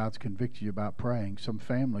know that God's convicted you about praying. Some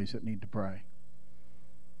families that need to pray.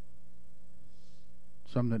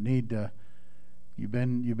 Some that need to. You've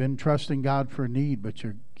been trusting God for a need, but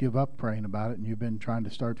you give up praying about it, and you've been trying to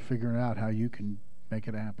start figuring out how you can make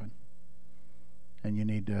it happen. And you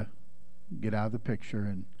need to get out of the picture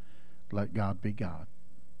and let God be God.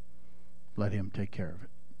 Let Him take care of it.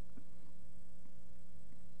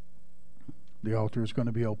 The altar is going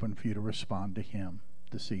to be open for you to respond to Him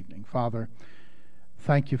this evening. Father,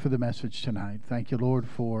 thank You for the message tonight. Thank You, Lord,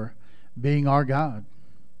 for being our God.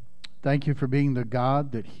 Thank You for being the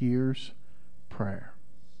God that hears prayer.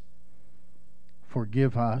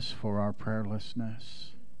 Forgive us for our prayerlessness,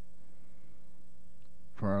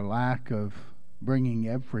 for our lack of bringing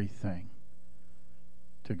everything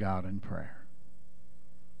to God in prayer.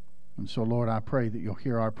 And so, Lord, I pray that you'll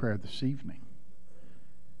hear our prayer this evening,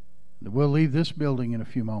 that we'll leave this building in a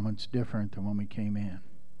few moments different than when we came in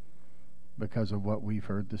because of what we've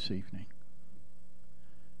heard this evening.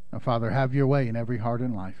 Now, Father, have your way in every heart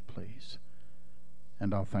and life, please,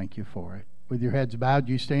 and I'll thank you for it. With your heads bowed,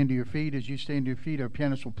 you stand to your feet. As you stand to your feet, our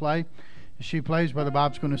pianist will play. As she plays, Brother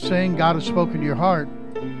Bob's going to sing. God has spoken to your heart.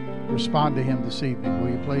 Respond to him this evening, will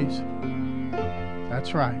you please?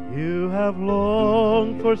 That's right. You have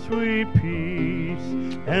longed for sweet peace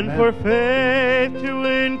and for faith to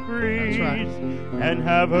increase, and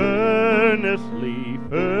have earnestly,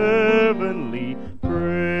 fervently prayed.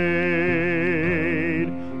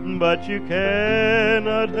 But you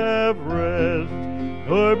cannot have rest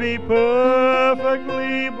or be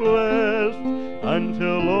perfectly blessed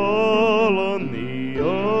until all on the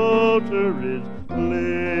altar is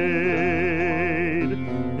laid.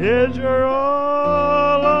 Is your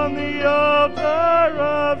all on the altar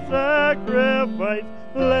of sacrifice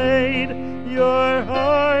laid? Your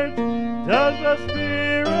heart does the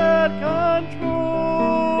Spirit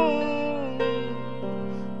control?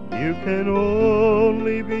 You can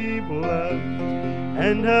only be blessed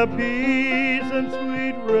and have peace and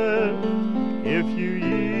sweet rest if you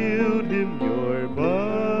yield him your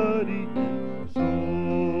body and soul.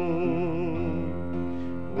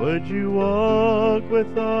 Would you walk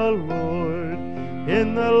with the Lord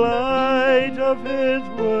in the light of his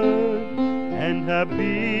word, and have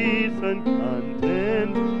peace and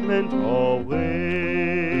contentment always?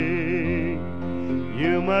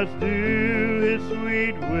 You must do his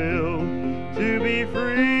sweet will to be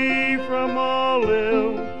free from all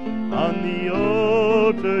ill. On the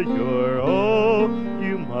altar your all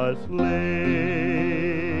you must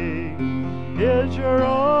lay. Is your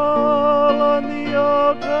all on the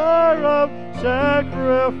altar of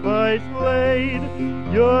sacrifice laid?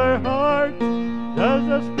 Your heart does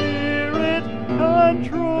the Spirit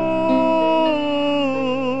control?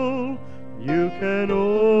 You can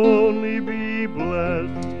only be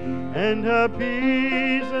blessed and have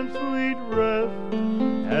peace and sweet rest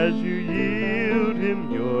as you yield him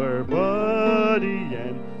your body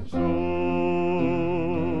and soul.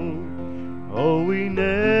 Oh, we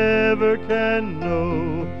never can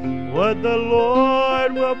know what the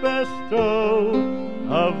Lord will bestow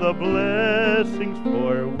of the blessings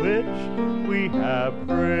for which we have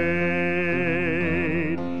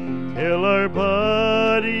prayed, till our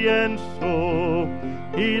body and soul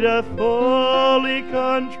he doth fully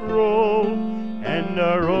control, and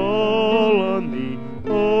our all on the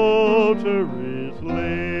altar is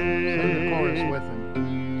laid. Sing the chorus with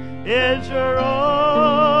him. Is your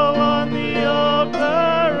all on the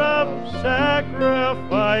altar of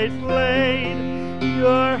sacrifice laid?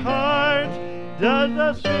 Your heart does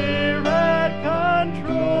the Spirit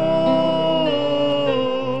control?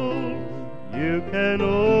 You can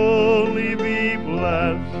only be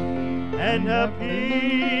blessed and have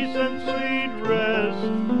peace and sweet rest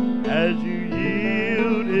as you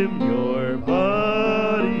yield him your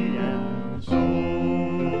body and soul.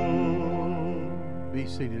 Be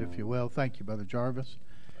seated if you will. Thank you, Brother Jarvis.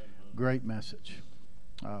 Great message.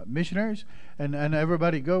 Missionaries, and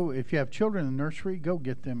everybody go, if you have children in the nursery, go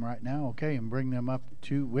get them right now, okay, and bring them up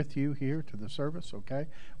with you here to the service, okay?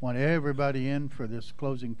 Want everybody in for this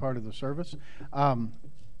closing part of the service.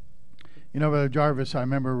 Brother Jarvis, I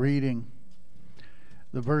remember reading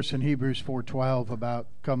the verse in Hebrews 4:12 about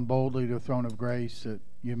come boldly to the throne of grace that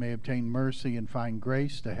you may obtain mercy and find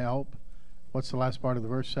grace to help. What's the last part of the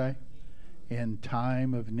verse say? In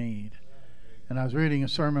time of need. And I was reading a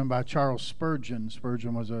sermon by Charles Spurgeon.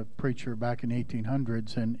 Spurgeon was a preacher back in the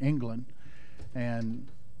 1800s in England. And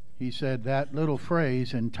he said that little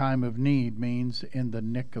phrase, in time of need, means in the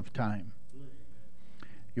nick of time.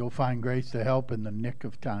 You'll find grace to help in the nick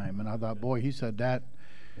of time. And I thought, boy, he said that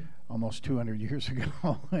almost 200 years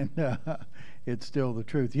ago. And it's still the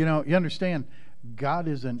truth. You understand, God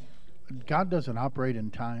doesn't operate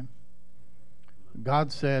in time.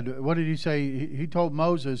 God said, what did he say? He told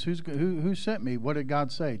Moses, who sent me? What did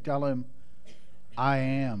God say? Tell him, I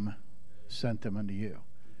am sent them unto you.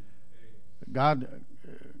 God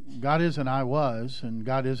isn't I was, and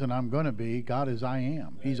God isn't I'm going to be. God is I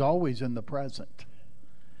am. He's always in the present.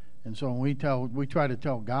 And so when we try to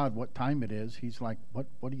tell God what time it is, he's like, what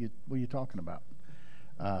are you talking about?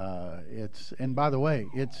 And by the way,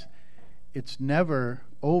 it's never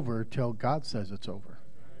over till God says it's over.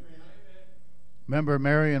 Remember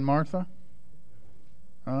Mary and Martha?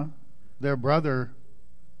 Huh? their brother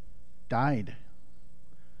died.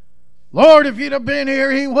 Lord, if you'd have been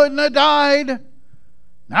here, he wouldn't have died.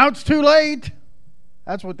 Now it's too late.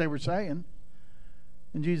 That's what they were saying.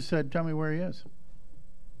 And Jesus said, tell me where he is.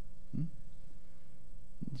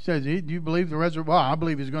 He says, do you believe the resurrection? Well, I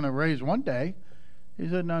believe he's going to raise one day. He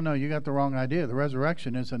said, no, you got the wrong idea. The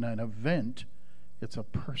resurrection isn't an event. It's a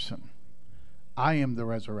person. I am the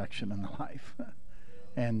resurrection and the life.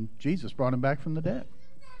 And Jesus brought him back from the dead.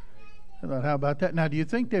 I thought, how about that? Now, do you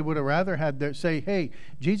think they would have rather had their say, hey,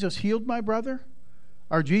 Jesus healed my brother?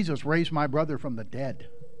 Or Jesus raised my brother from the dead?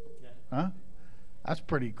 Huh? That's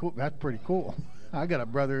pretty cool. That's pretty cool. I got a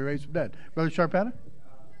brother who raised from the dead. Brother Sharpetta?